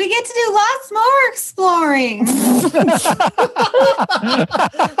 Oh, we get to do lots more exploring.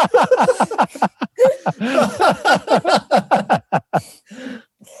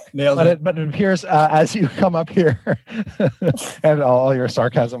 Nailed it. But it appears as you come up here, and all your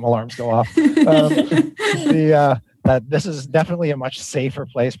sarcasm alarms go off, this is definitely a much safer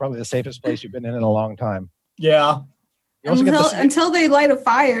place, probably the safest place you've been in a long time. Yeah. Until they light a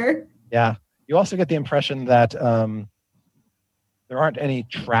fire. Yeah. You also get the impression that there aren't any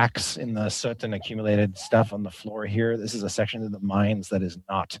tracks in the soot and accumulated stuff on the floor here. This is a section of the mines that is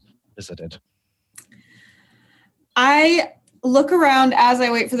not visited. I look around as I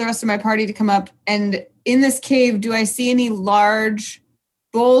wait for the rest of my party to come up, and in this cave, do I see any large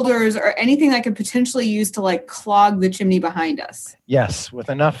boulders or anything I could potentially use to like clog the chimney behind us? Yes, with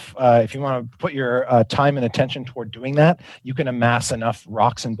enough, if you want to put your time and attention toward doing that, you can amass enough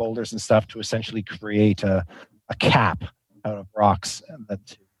rocks and boulders and stuff to essentially create a cap out of rocks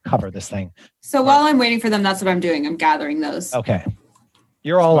to cover this thing. So while I'm waiting for them, that's what I'm doing. I'm gathering those. Okay.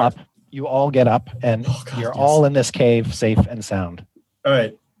 You're all up. You all get up, and you're all in this cave, safe and sound. All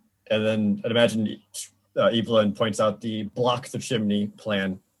right. And then I'd imagine Evelyn points out the block the chimney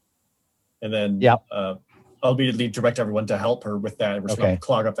plan. And then I'll immediately direct everyone to help her with that. We're just going to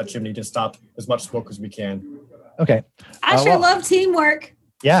clog up that chimney to stop as much smoke as we can. Okay. I love teamwork.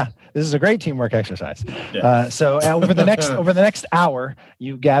 Yeah, this is a great teamwork exercise. Yeah. So over the next hour,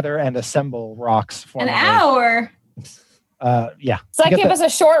 you gather and assemble rocks. An hour? Yeah. So that give us a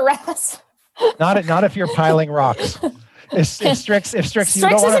short rest. Not if you're piling rocks. If Strix, you don't isn't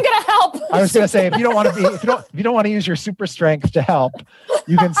going to help. I was going to say if you don't want to use your super strength to help,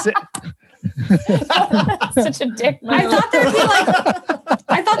 you can sit. Such a dick move.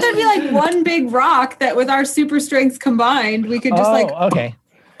 I thought there'd be like one big rock that with our super strengths combined, we could just okay.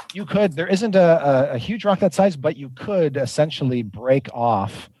 You could. There isn't a huge rock that size, but you could essentially break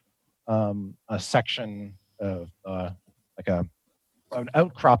off a section of an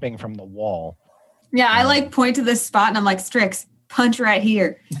outcropping from the wall. Yeah, I point to this spot and I'm like, Strix, punch right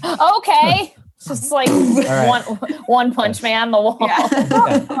here. Okay. Just like one punch man, the wall.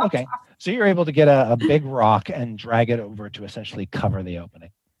 Yeah. Okay. So you're able to get a big rock and drag it over to essentially cover the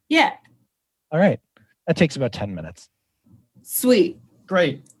opening. Yeah. All right. That takes about 10 minutes. Sweet.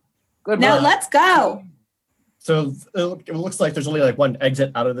 Great. Good now work. let's go. So it looks like there's only one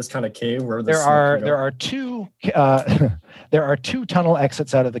exit out of this kind of cave where there are two tunnel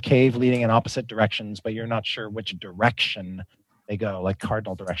exits out of the cave leading in opposite directions, but you're not sure which direction they go, like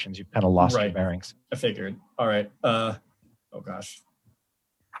cardinal directions. You've kind of lost your bearings. I figured. All right. Oh gosh.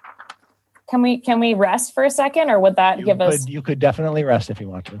 Can we rest for a second, or would that give us? You could definitely rest if you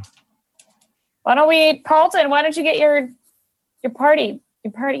want to. Why don't we, Carlton? Why don't you get your party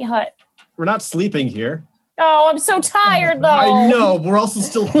hut? We're not sleeping here. Oh, I'm so tired though. I know. We're also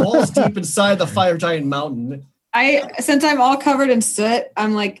still balls deep inside the fire giant mountain. Since I'm all covered in soot,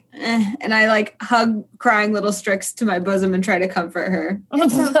 I'm like, and I hug crying little Strix to my bosom and try to comfort her.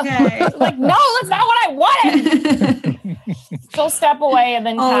 It's okay. No, that's not what I wanted. She'll step away and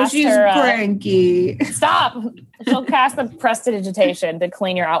then cast she's her. Cranky. Stop. She'll cast the prestidigitation to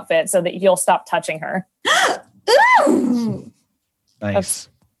clean your outfit so that you'll stop touching her. Nice.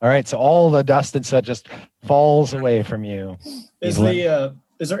 All right, so all the dust and soot just falls away from you. Is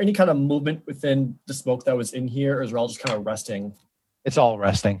there any kind of movement within the smoke that was in here, or is it all just kind of resting? It's all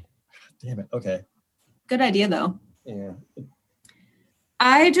resting. Damn it. Okay. Good idea, though. Yeah.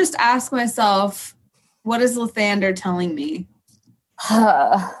 I just ask myself, what is Lathander telling me?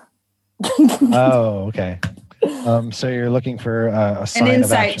 Oh, okay. So you're looking for a sign An of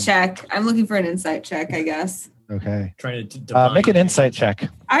insight action. check. I'm looking for an insight check, I guess. Okay. Trying to Make an insight check.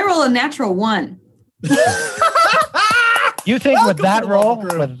 I roll a natural 1. You think with that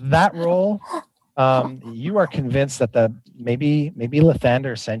roll, you are convinced that maybe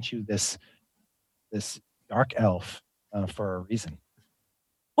Lathander sent you this dark elf for a reason.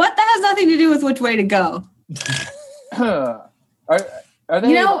 What? That has nothing to do with which way to go. Are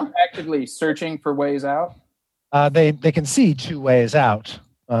they actively searching for ways out? They can see 2 ways out.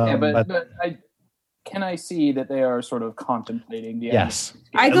 Can I see that they are sort of contemplating the Yes.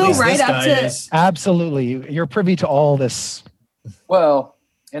 I go right up to... Absolutely. You're privy to all this. Well,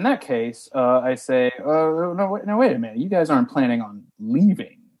 in that case, I say, no, wait a minute. You guys aren't planning on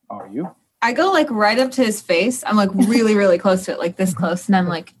leaving, are you? I go like right up to his face. I'm like really, really close to it, like this close. And I'm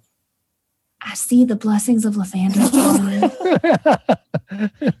like, I see the blessings of Lathander.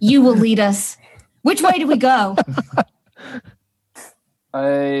 You will lead us. Which way do we go?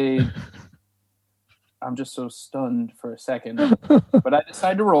 I'm just so stunned for a second, but I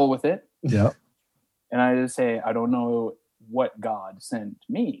decide to roll with it. Yeah. And I just say, I don't know what God sent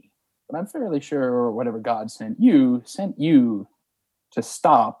me, but I'm fairly sure whatever God sent you to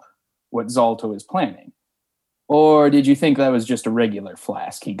stop what Zalto is planning. Or did you think that was just a regular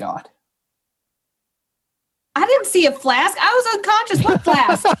flask he got? I didn't see a flask. I was unconscious. What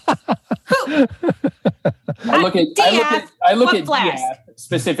flask? Who? I look at What flask? Diath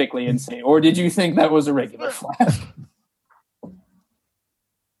specifically and say, or did you think that was a regular flask?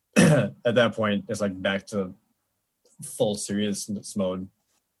 At that point, it's like back to full seriousness mode.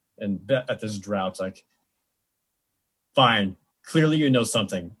 And at this Drow, it's like, fine. Clearly you know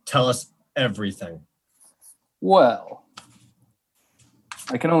something. Tell us everything. Well,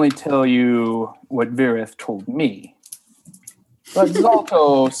 I can only tell you what Virith told me. But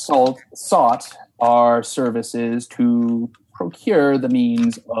Zalto sought our services to procure the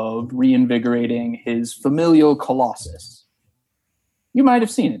means of reinvigorating his familial colossus. You might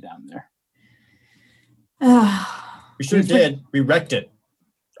have seen it down there. We sure did. We wrecked it.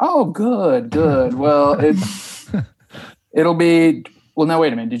 Oh, good. Well, it'll be... Well, now,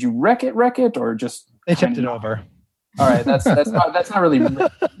 wait a minute. Did you wreck it, or just... They tipped it over. All right, that's not really...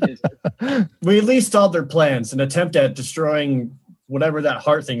 Is it? We at least stalled their plans. An attempt at destroying whatever that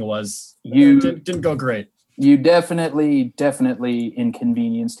heart thing was. Didn't go great. You definitely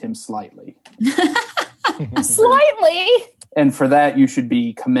inconvenienced him slightly. Slightly? And for that, you should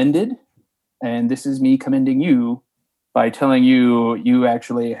be commended. And this is me commending you by telling you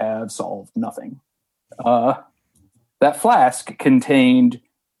actually have solved nothing. That flask contained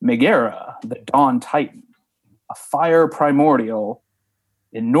Megara, the Dawn Titan, a fire primordial,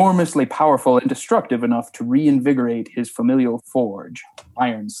 enormously powerful and destructive enough to reinvigorate his familial forge,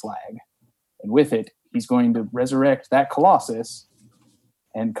 Iron Slag. And with it, he's going to resurrect that Colossus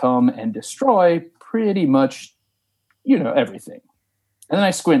and come and destroy pretty much, everything. And then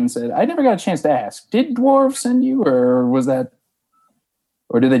I squint and said, I never got a chance to ask, did dwarves send you, or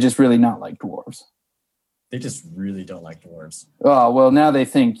do they just really not like dwarves? They just really don't like dwarves. Oh, well, now they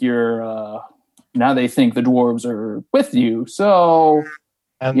think the dwarves are with you. So,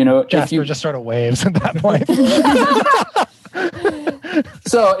 and Jasper just sort of waves at that point.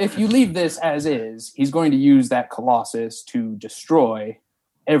 So if you leave this as is, he's going to use that Colossus to destroy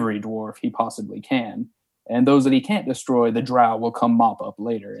every dwarf he possibly can. And those that he can't destroy, the Drow will come mop up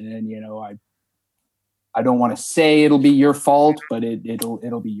later. And then, I don't want to say it'll be your fault, but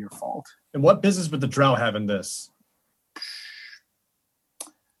it'll be your fault. And what business would the Drow have in this?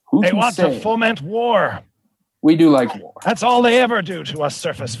 They want to foment war. We do like war. That's all they ever do to us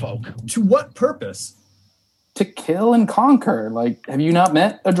surface folk. To what purpose? To kill and conquer. Like, have you not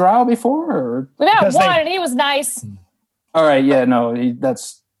met a Drow before? We met one, and he was nice. All right, yeah, no,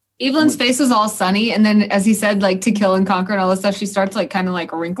 that's... Evelyn's face was all sunny, and then as he said, like, to kill and conquer and all this stuff, she starts, like, kind of,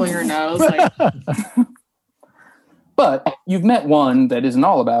 like, wrinkling her nose. Like. But you've met one that isn't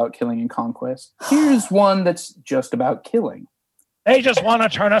all about killing and conquest. Here's one that's just about killing. They just want to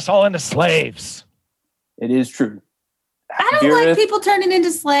turn us all into slaves. It is true. I don't like people turning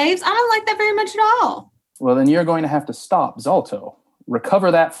into slaves. I don't like that very much at all. Well, then you're going to have to stop Zalto,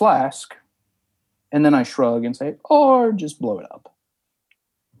 recover that flask, and then I shrug and say, or just blow it up.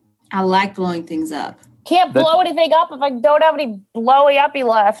 I like blowing things up. Can't blow anything up if I don't have any blowy uppy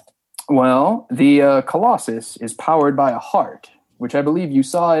left. Well, the Colossus is powered by a heart, which I believe you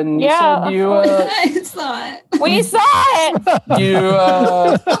saw in... Yeah. I saw it. We saw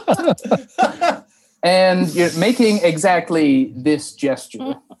it! And you're making exactly this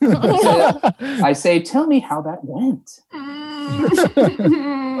gesture. I say, tell me how that went.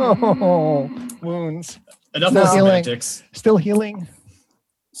 Oh, wounds. Enough of semantics. Still healing.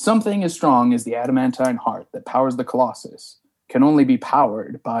 Something as strong as the adamantine heart that powers the Colossus can only be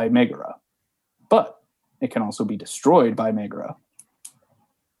powered by Megara. But it can also be destroyed by Megara.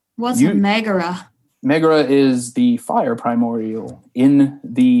 What's a Megara? Megara is the fire primordial in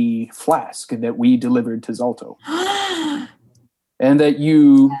the flask that we delivered to Zalto. And that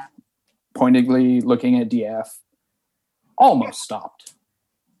you, pointedly looking at DF, almost stopped.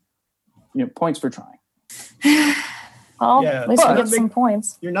 Points for trying. Well, at least we get some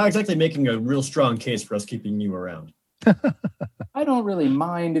points. You're not exactly making a real strong case for us keeping you around. I don't really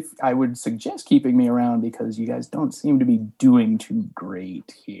mind if I would suggest keeping me around because you guys don't seem to be doing too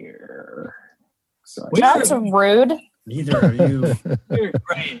great here. So that's rude. Neither are you.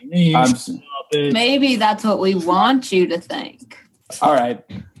 Maybe that's what we want you to think. All right.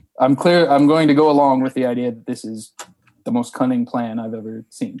 I'm clear. I'm going to go along with the idea that this is the most cunning plan I've ever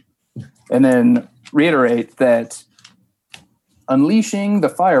seen. And then reiterate that unleashing the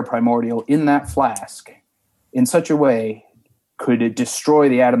fire primordial in that flask in such a way could destroy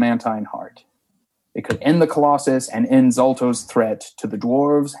the adamantine heart. It could end the Colossus and end Zalto's threat to the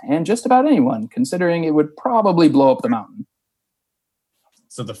dwarves and just about anyone, considering it would probably blow up the mountain.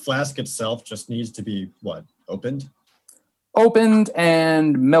 So the flask itself just needs to be, opened? Opened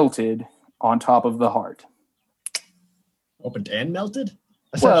and melted on top of the heart. Opened and melted?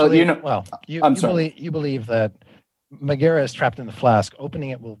 Well, you believe that Megara is trapped in the flask. Opening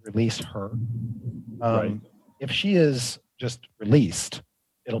it will release her. Right. If she is just released,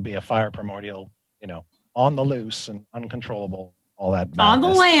 it'll be a fire primordial, on the loose and uncontrollable, all that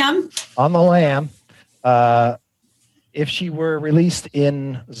madness. On the lam. If she were released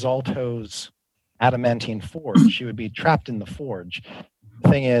in Zalto's adamantine forge, she would be trapped in the forge. The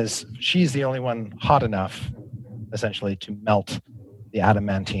thing is, she's the only one hot enough, essentially, to melt the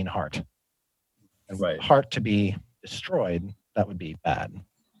adamantine heart. And right. Heart to be destroyed, that would be bad.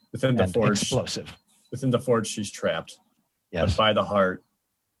 Within the forge. Explosive. Within the forge, she's trapped. Yes. But by the heart,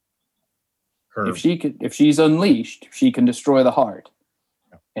 if she's unleashed, she can destroy the heart.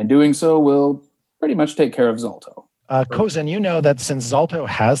 And doing so will pretty much take care of Zalto. Kozin, you know that since Zalto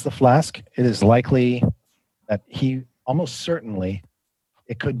has the flask, it is likely that he, almost certainly,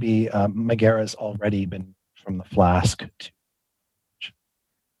 it could be Megara's already been from the flask.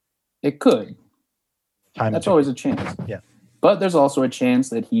 It could. That's always a chance. Yeah. But there's also a chance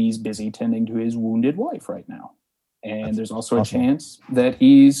that he's busy tending to his wounded wife right now. And there's also a chance that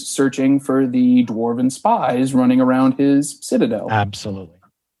he's searching for the dwarven spies running around his citadel. Absolutely.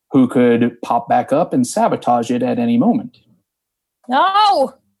 Who could pop back up and sabotage it at any moment.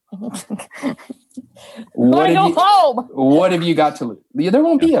 No! Home! What have you got to lose? There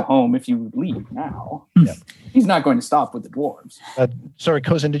won't be a home if you leave now. Yeah. He's not going to stop with the dwarves. Sorry,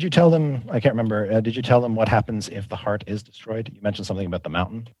 Kozin, did you tell them, I can't remember, did you tell them what happens if the heart is destroyed? You mentioned something about the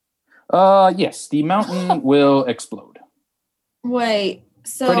mountain. Yes, the mountain will explode. Wait,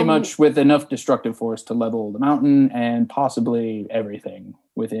 so... Pretty much with enough destructive force to level the mountain and possibly everything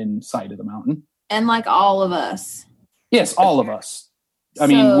within sight of the mountain. And all of us. Yes, all of us. I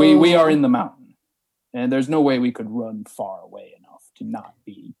mean, we are in the mountain. And there's no way we could run far away enough to not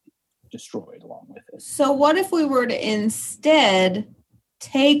be destroyed along with it. So what if we were to instead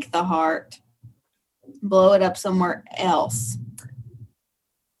take the heart, blow it up somewhere else?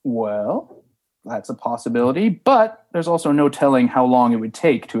 Well, that's a possibility, but there's also no telling how long it would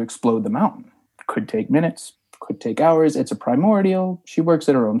take to explode the mountain. Could take minutes, could take hours. It's a primordial. She works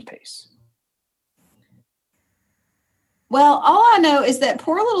at her own pace. Well, all I know is that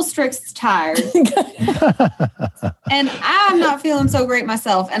poor little Strix is tired. And I'm not feeling so great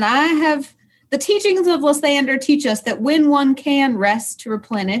myself. And I have the teachings of Lysander teach us that when one can rest to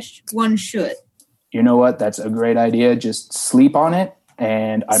replenish, one should. You know what? That's a great idea. Just sleep on it.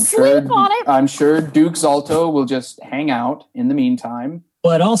 And I'm sure Duke Zalto will just hang out in the meantime.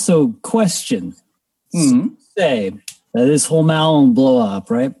 But also question. Say that this whole mountain will blow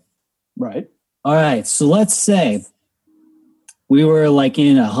up, right? Right. All right. So let's say we were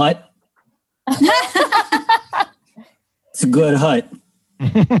in a hut. It's a good hut.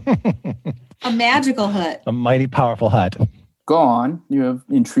 A magical hut. A mighty powerful hut. Go on. You have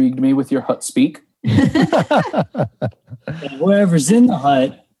intrigued me with your hut speak. Whoever's in the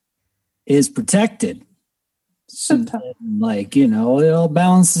hut is protected. So then, it all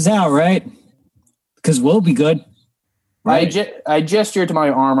balances out, right? Because we'll be good. Right? I gesture to my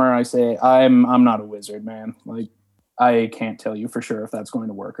armor. I say, I'm not a wizard, man. I can't tell you for sure if that's going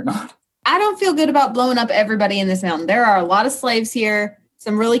to work or not. I don't feel good about blowing up everybody in this mountain. There are a lot of slaves here,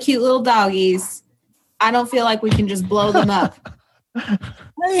 some really cute little doggies. I don't feel like we can just blow them up.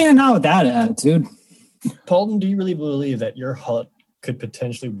 Yeah, not with that attitude. Paulton, do you really believe that your hut could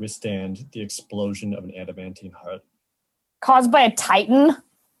potentially withstand the explosion of an adamantine hut? Caused by a titan?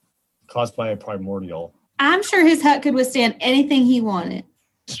 Caused by a primordial. I'm sure his hut could withstand anything he wanted.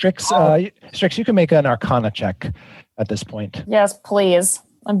 Strix, you can make an Arcana check at this point. Yes, please.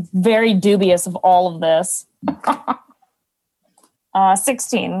 I'm very dubious of all of this.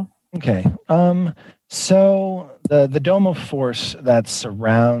 16. Okay. So the dome of force that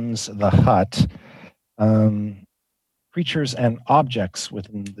surrounds the hut, creatures and objects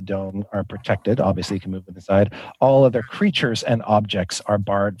within the dome are protected. Obviously, you can move inside. All other creatures and objects are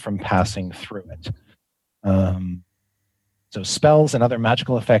barred from passing through it. So spells and other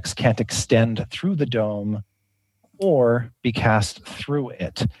magical effects can't extend through the dome or be cast through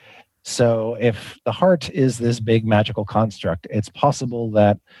it. So if the heart is this big magical construct, it's possible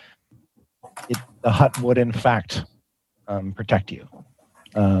that the hut would in fact protect you.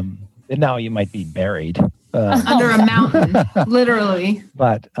 And now you might be buried. Under a mountain, literally.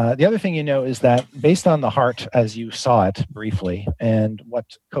 But the other thing you know is that based on the heart as you saw it briefly and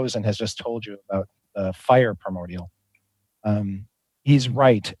what Kozin has just told you about the fire primordial, he's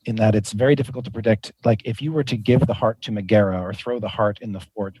right in that it's very difficult to predict. Like if you were to give the heart to Megara or throw the heart in the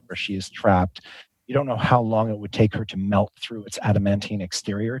fort where she is trapped, you don't know how long it would take her to melt through its adamantine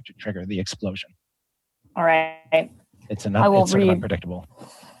exterior to trigger the explosion. All right. It's sort of unpredictable.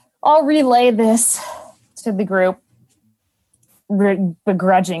 I'll relay this to the group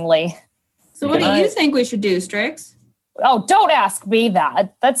begrudgingly. So what do you think we should do, Strix? Oh, don't ask me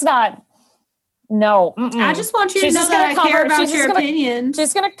that. That's not... No. Mm-mm. I just want you to know that I care about your opinion.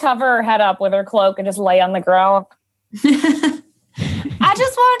 She's going to cover her head up with her cloak and just lay on the ground. I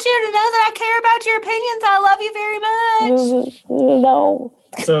just want you to know that I care about your opinions. I love you very much. No.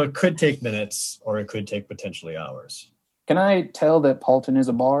 So it could take minutes or it could take potentially hours. Can I tell that Paulton is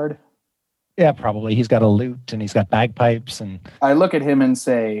a bard? Yeah, probably. He's got a lute and he's got bagpipes. And I look at him and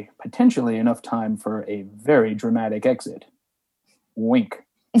say, potentially enough time for a very dramatic exit. Wink.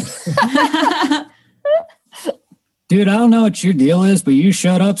 Dude, I don't know what your deal is, but you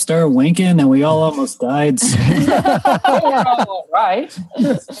shut up, start winking, and we all almost died. We're all right.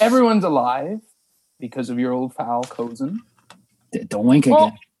 Everyone's alive because of your old foul Kozin. Don't wink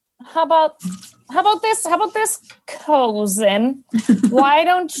again. How about this? How about this, Kozin? Why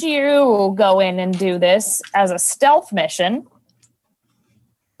don't you go in and do this as a stealth mission?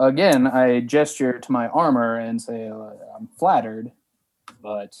 Again, I gesture to my armor and say, I'm flattered,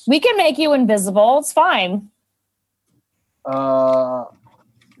 but... We can make you invisible. It's fine. No.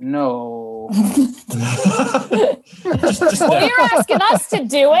 Well, you're asking us to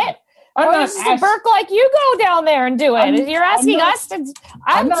do it. Or just a Burke like you go down there and do it. You're asking us to...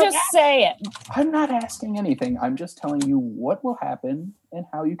 I'm just saying. I'm not asking anything. I'm just telling you what will happen and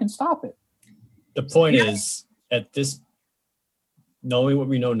how you can stop it. The point is, at this, knowing what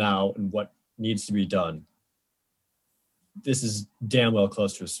we know now and what needs to be done, this is damn well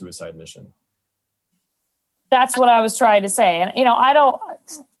close to a suicide mission. That's what I was trying to say. And, I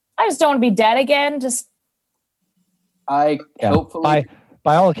just don't want to be dead again. Hopefully...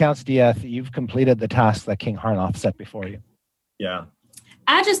 By all accounts, Dieth, you've completed the task that King Harnoth set before you. Yeah.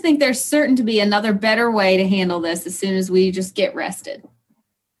 I just think there's certain to be another better way to handle this as soon as we just get rested.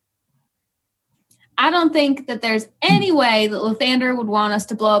 I don't think that there's any way that Lathander would want us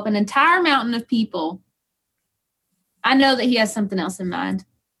to blow up an entire mountain of people. I know that he has something else in mind.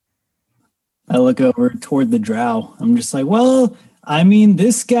 I look over toward the Drow. I'm just like, well... I mean,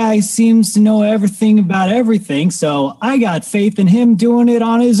 this guy seems to know everything about everything, so I got faith in him doing it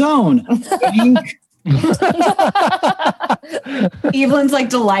on his own. Evelyn's like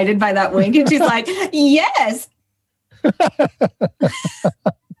delighted by that wink, and she's like, yes. I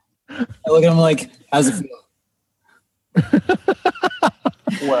look at him like, how's it feel?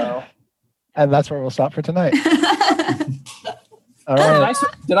 Well. And that's where we'll stop for tonight. All right.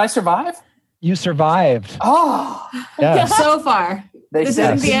 Did I survive? You survived. Oh, yeah. So far. This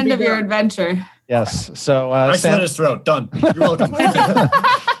isn't the end of your adventure. Yes. So, I slit his throat. Done. You're welcome.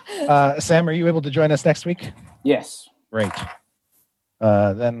 Sam, are you able to join us next week? Yes. Great.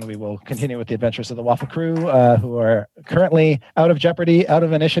 Then we will continue with the adventures of the Waffle Crew, who are currently out of jeopardy, out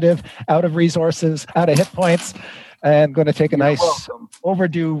of initiative, out of resources, out of hit points, and going to take a nice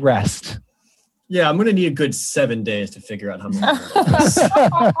overdue rest. Yeah, I'm going to need a good 7 days to figure out how many.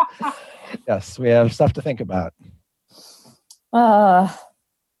 Yes, we have stuff to think about. All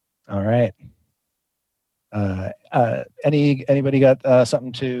right. Anybody got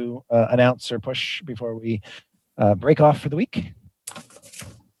something to announce or push before we break off for the week?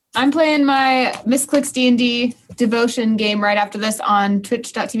 I'm playing my Misclicks D&D devotion game right after this on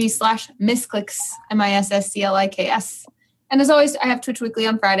twitch.tv/Misclicks, MISSCLIKS. And as always, I have Twitch Weekly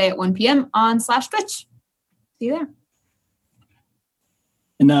on Friday at 1 p.m. on /Twitch. See you there.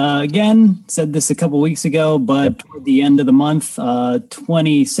 And again, said this a couple weeks ago, but toward the end of the month,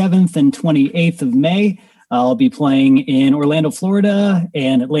 27th and 28th of May, I'll be playing in Orlando, Florida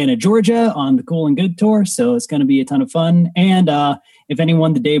and Atlanta, Georgia on the Cool and Good Tour. So it's going to be a ton of fun. And if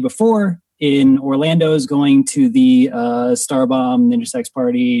anyone the day before in Orlando is going to the Starbomb Ninja Sex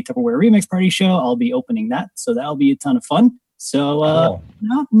Party Tupperware Remix Party show, I'll be opening that. So that'll be a ton of fun. So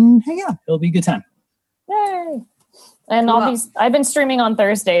hang out. It'll be a good time. Yay. And I've been streaming on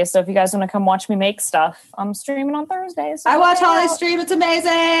Thursdays, so if you guys want to come watch me make stuff, I'm streaming on Thursdays. So I watch Holly stream. It's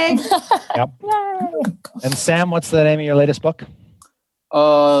amazing. Yep. Yay. And Sam, what's the name of your latest book?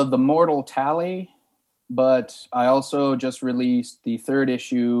 The Mortal Tally. But I also just released the 3rd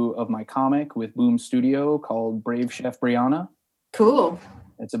issue of my comic with Boom Studio called Brave Chef Brianna. Cool.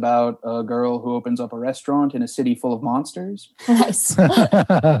 It's about a girl who opens up a restaurant in a city full of monsters. Nice.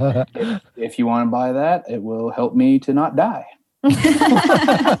 If you want to buy that, it will help me to not die.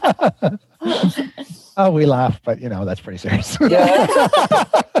 Oh, we laugh, but that's pretty serious. Yeah.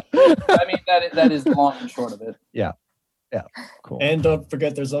 I mean, that is the long and short of it. Yeah. Yeah. Cool. And don't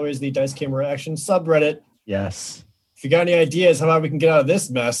forget, there's always the Dice Camera Action subreddit. Yes. If you got any ideas how we can get out of this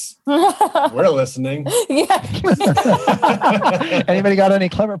mess, we're listening. Yeah. Anybody got any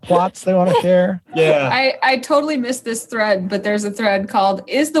clever plots they want to share? Yeah. I totally missed this thread, but there's a thread called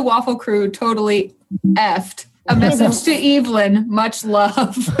 "Is the Waffle Crew Totally Effed?" A message to Evelyn, much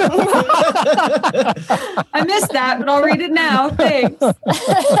love. I missed that, but I'll read it now. Thanks.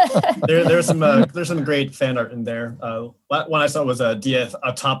 There's some great fan art in there. One I saw was a DF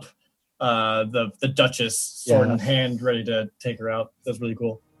atop the Duchess, sword in hand, ready to take her out. That's really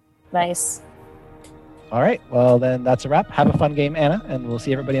cool. Nice. All right. Well, then that's a wrap. Have a fun game, Anna, and we'll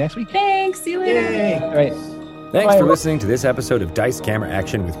see everybody next week. Thanks. See you later. Yay. All right. Thanks for listening to this episode of Dice Camera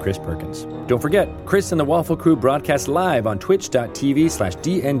Action with Chris Perkins. Don't forget, Chris and the Waffle Crew broadcast live on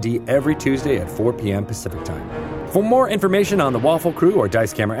twitch.tv/DND every Tuesday at 4 p.m. Pacific Time. For more information on the Waffle Crew or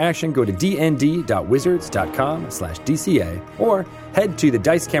Dice Camera Action, go to dnd.wizards.com/DCA or head to the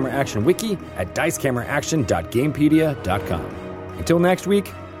Dice Camera Action wiki at dicecameraaction.gamepedia.com. Until next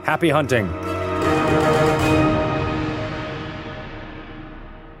week, happy hunting!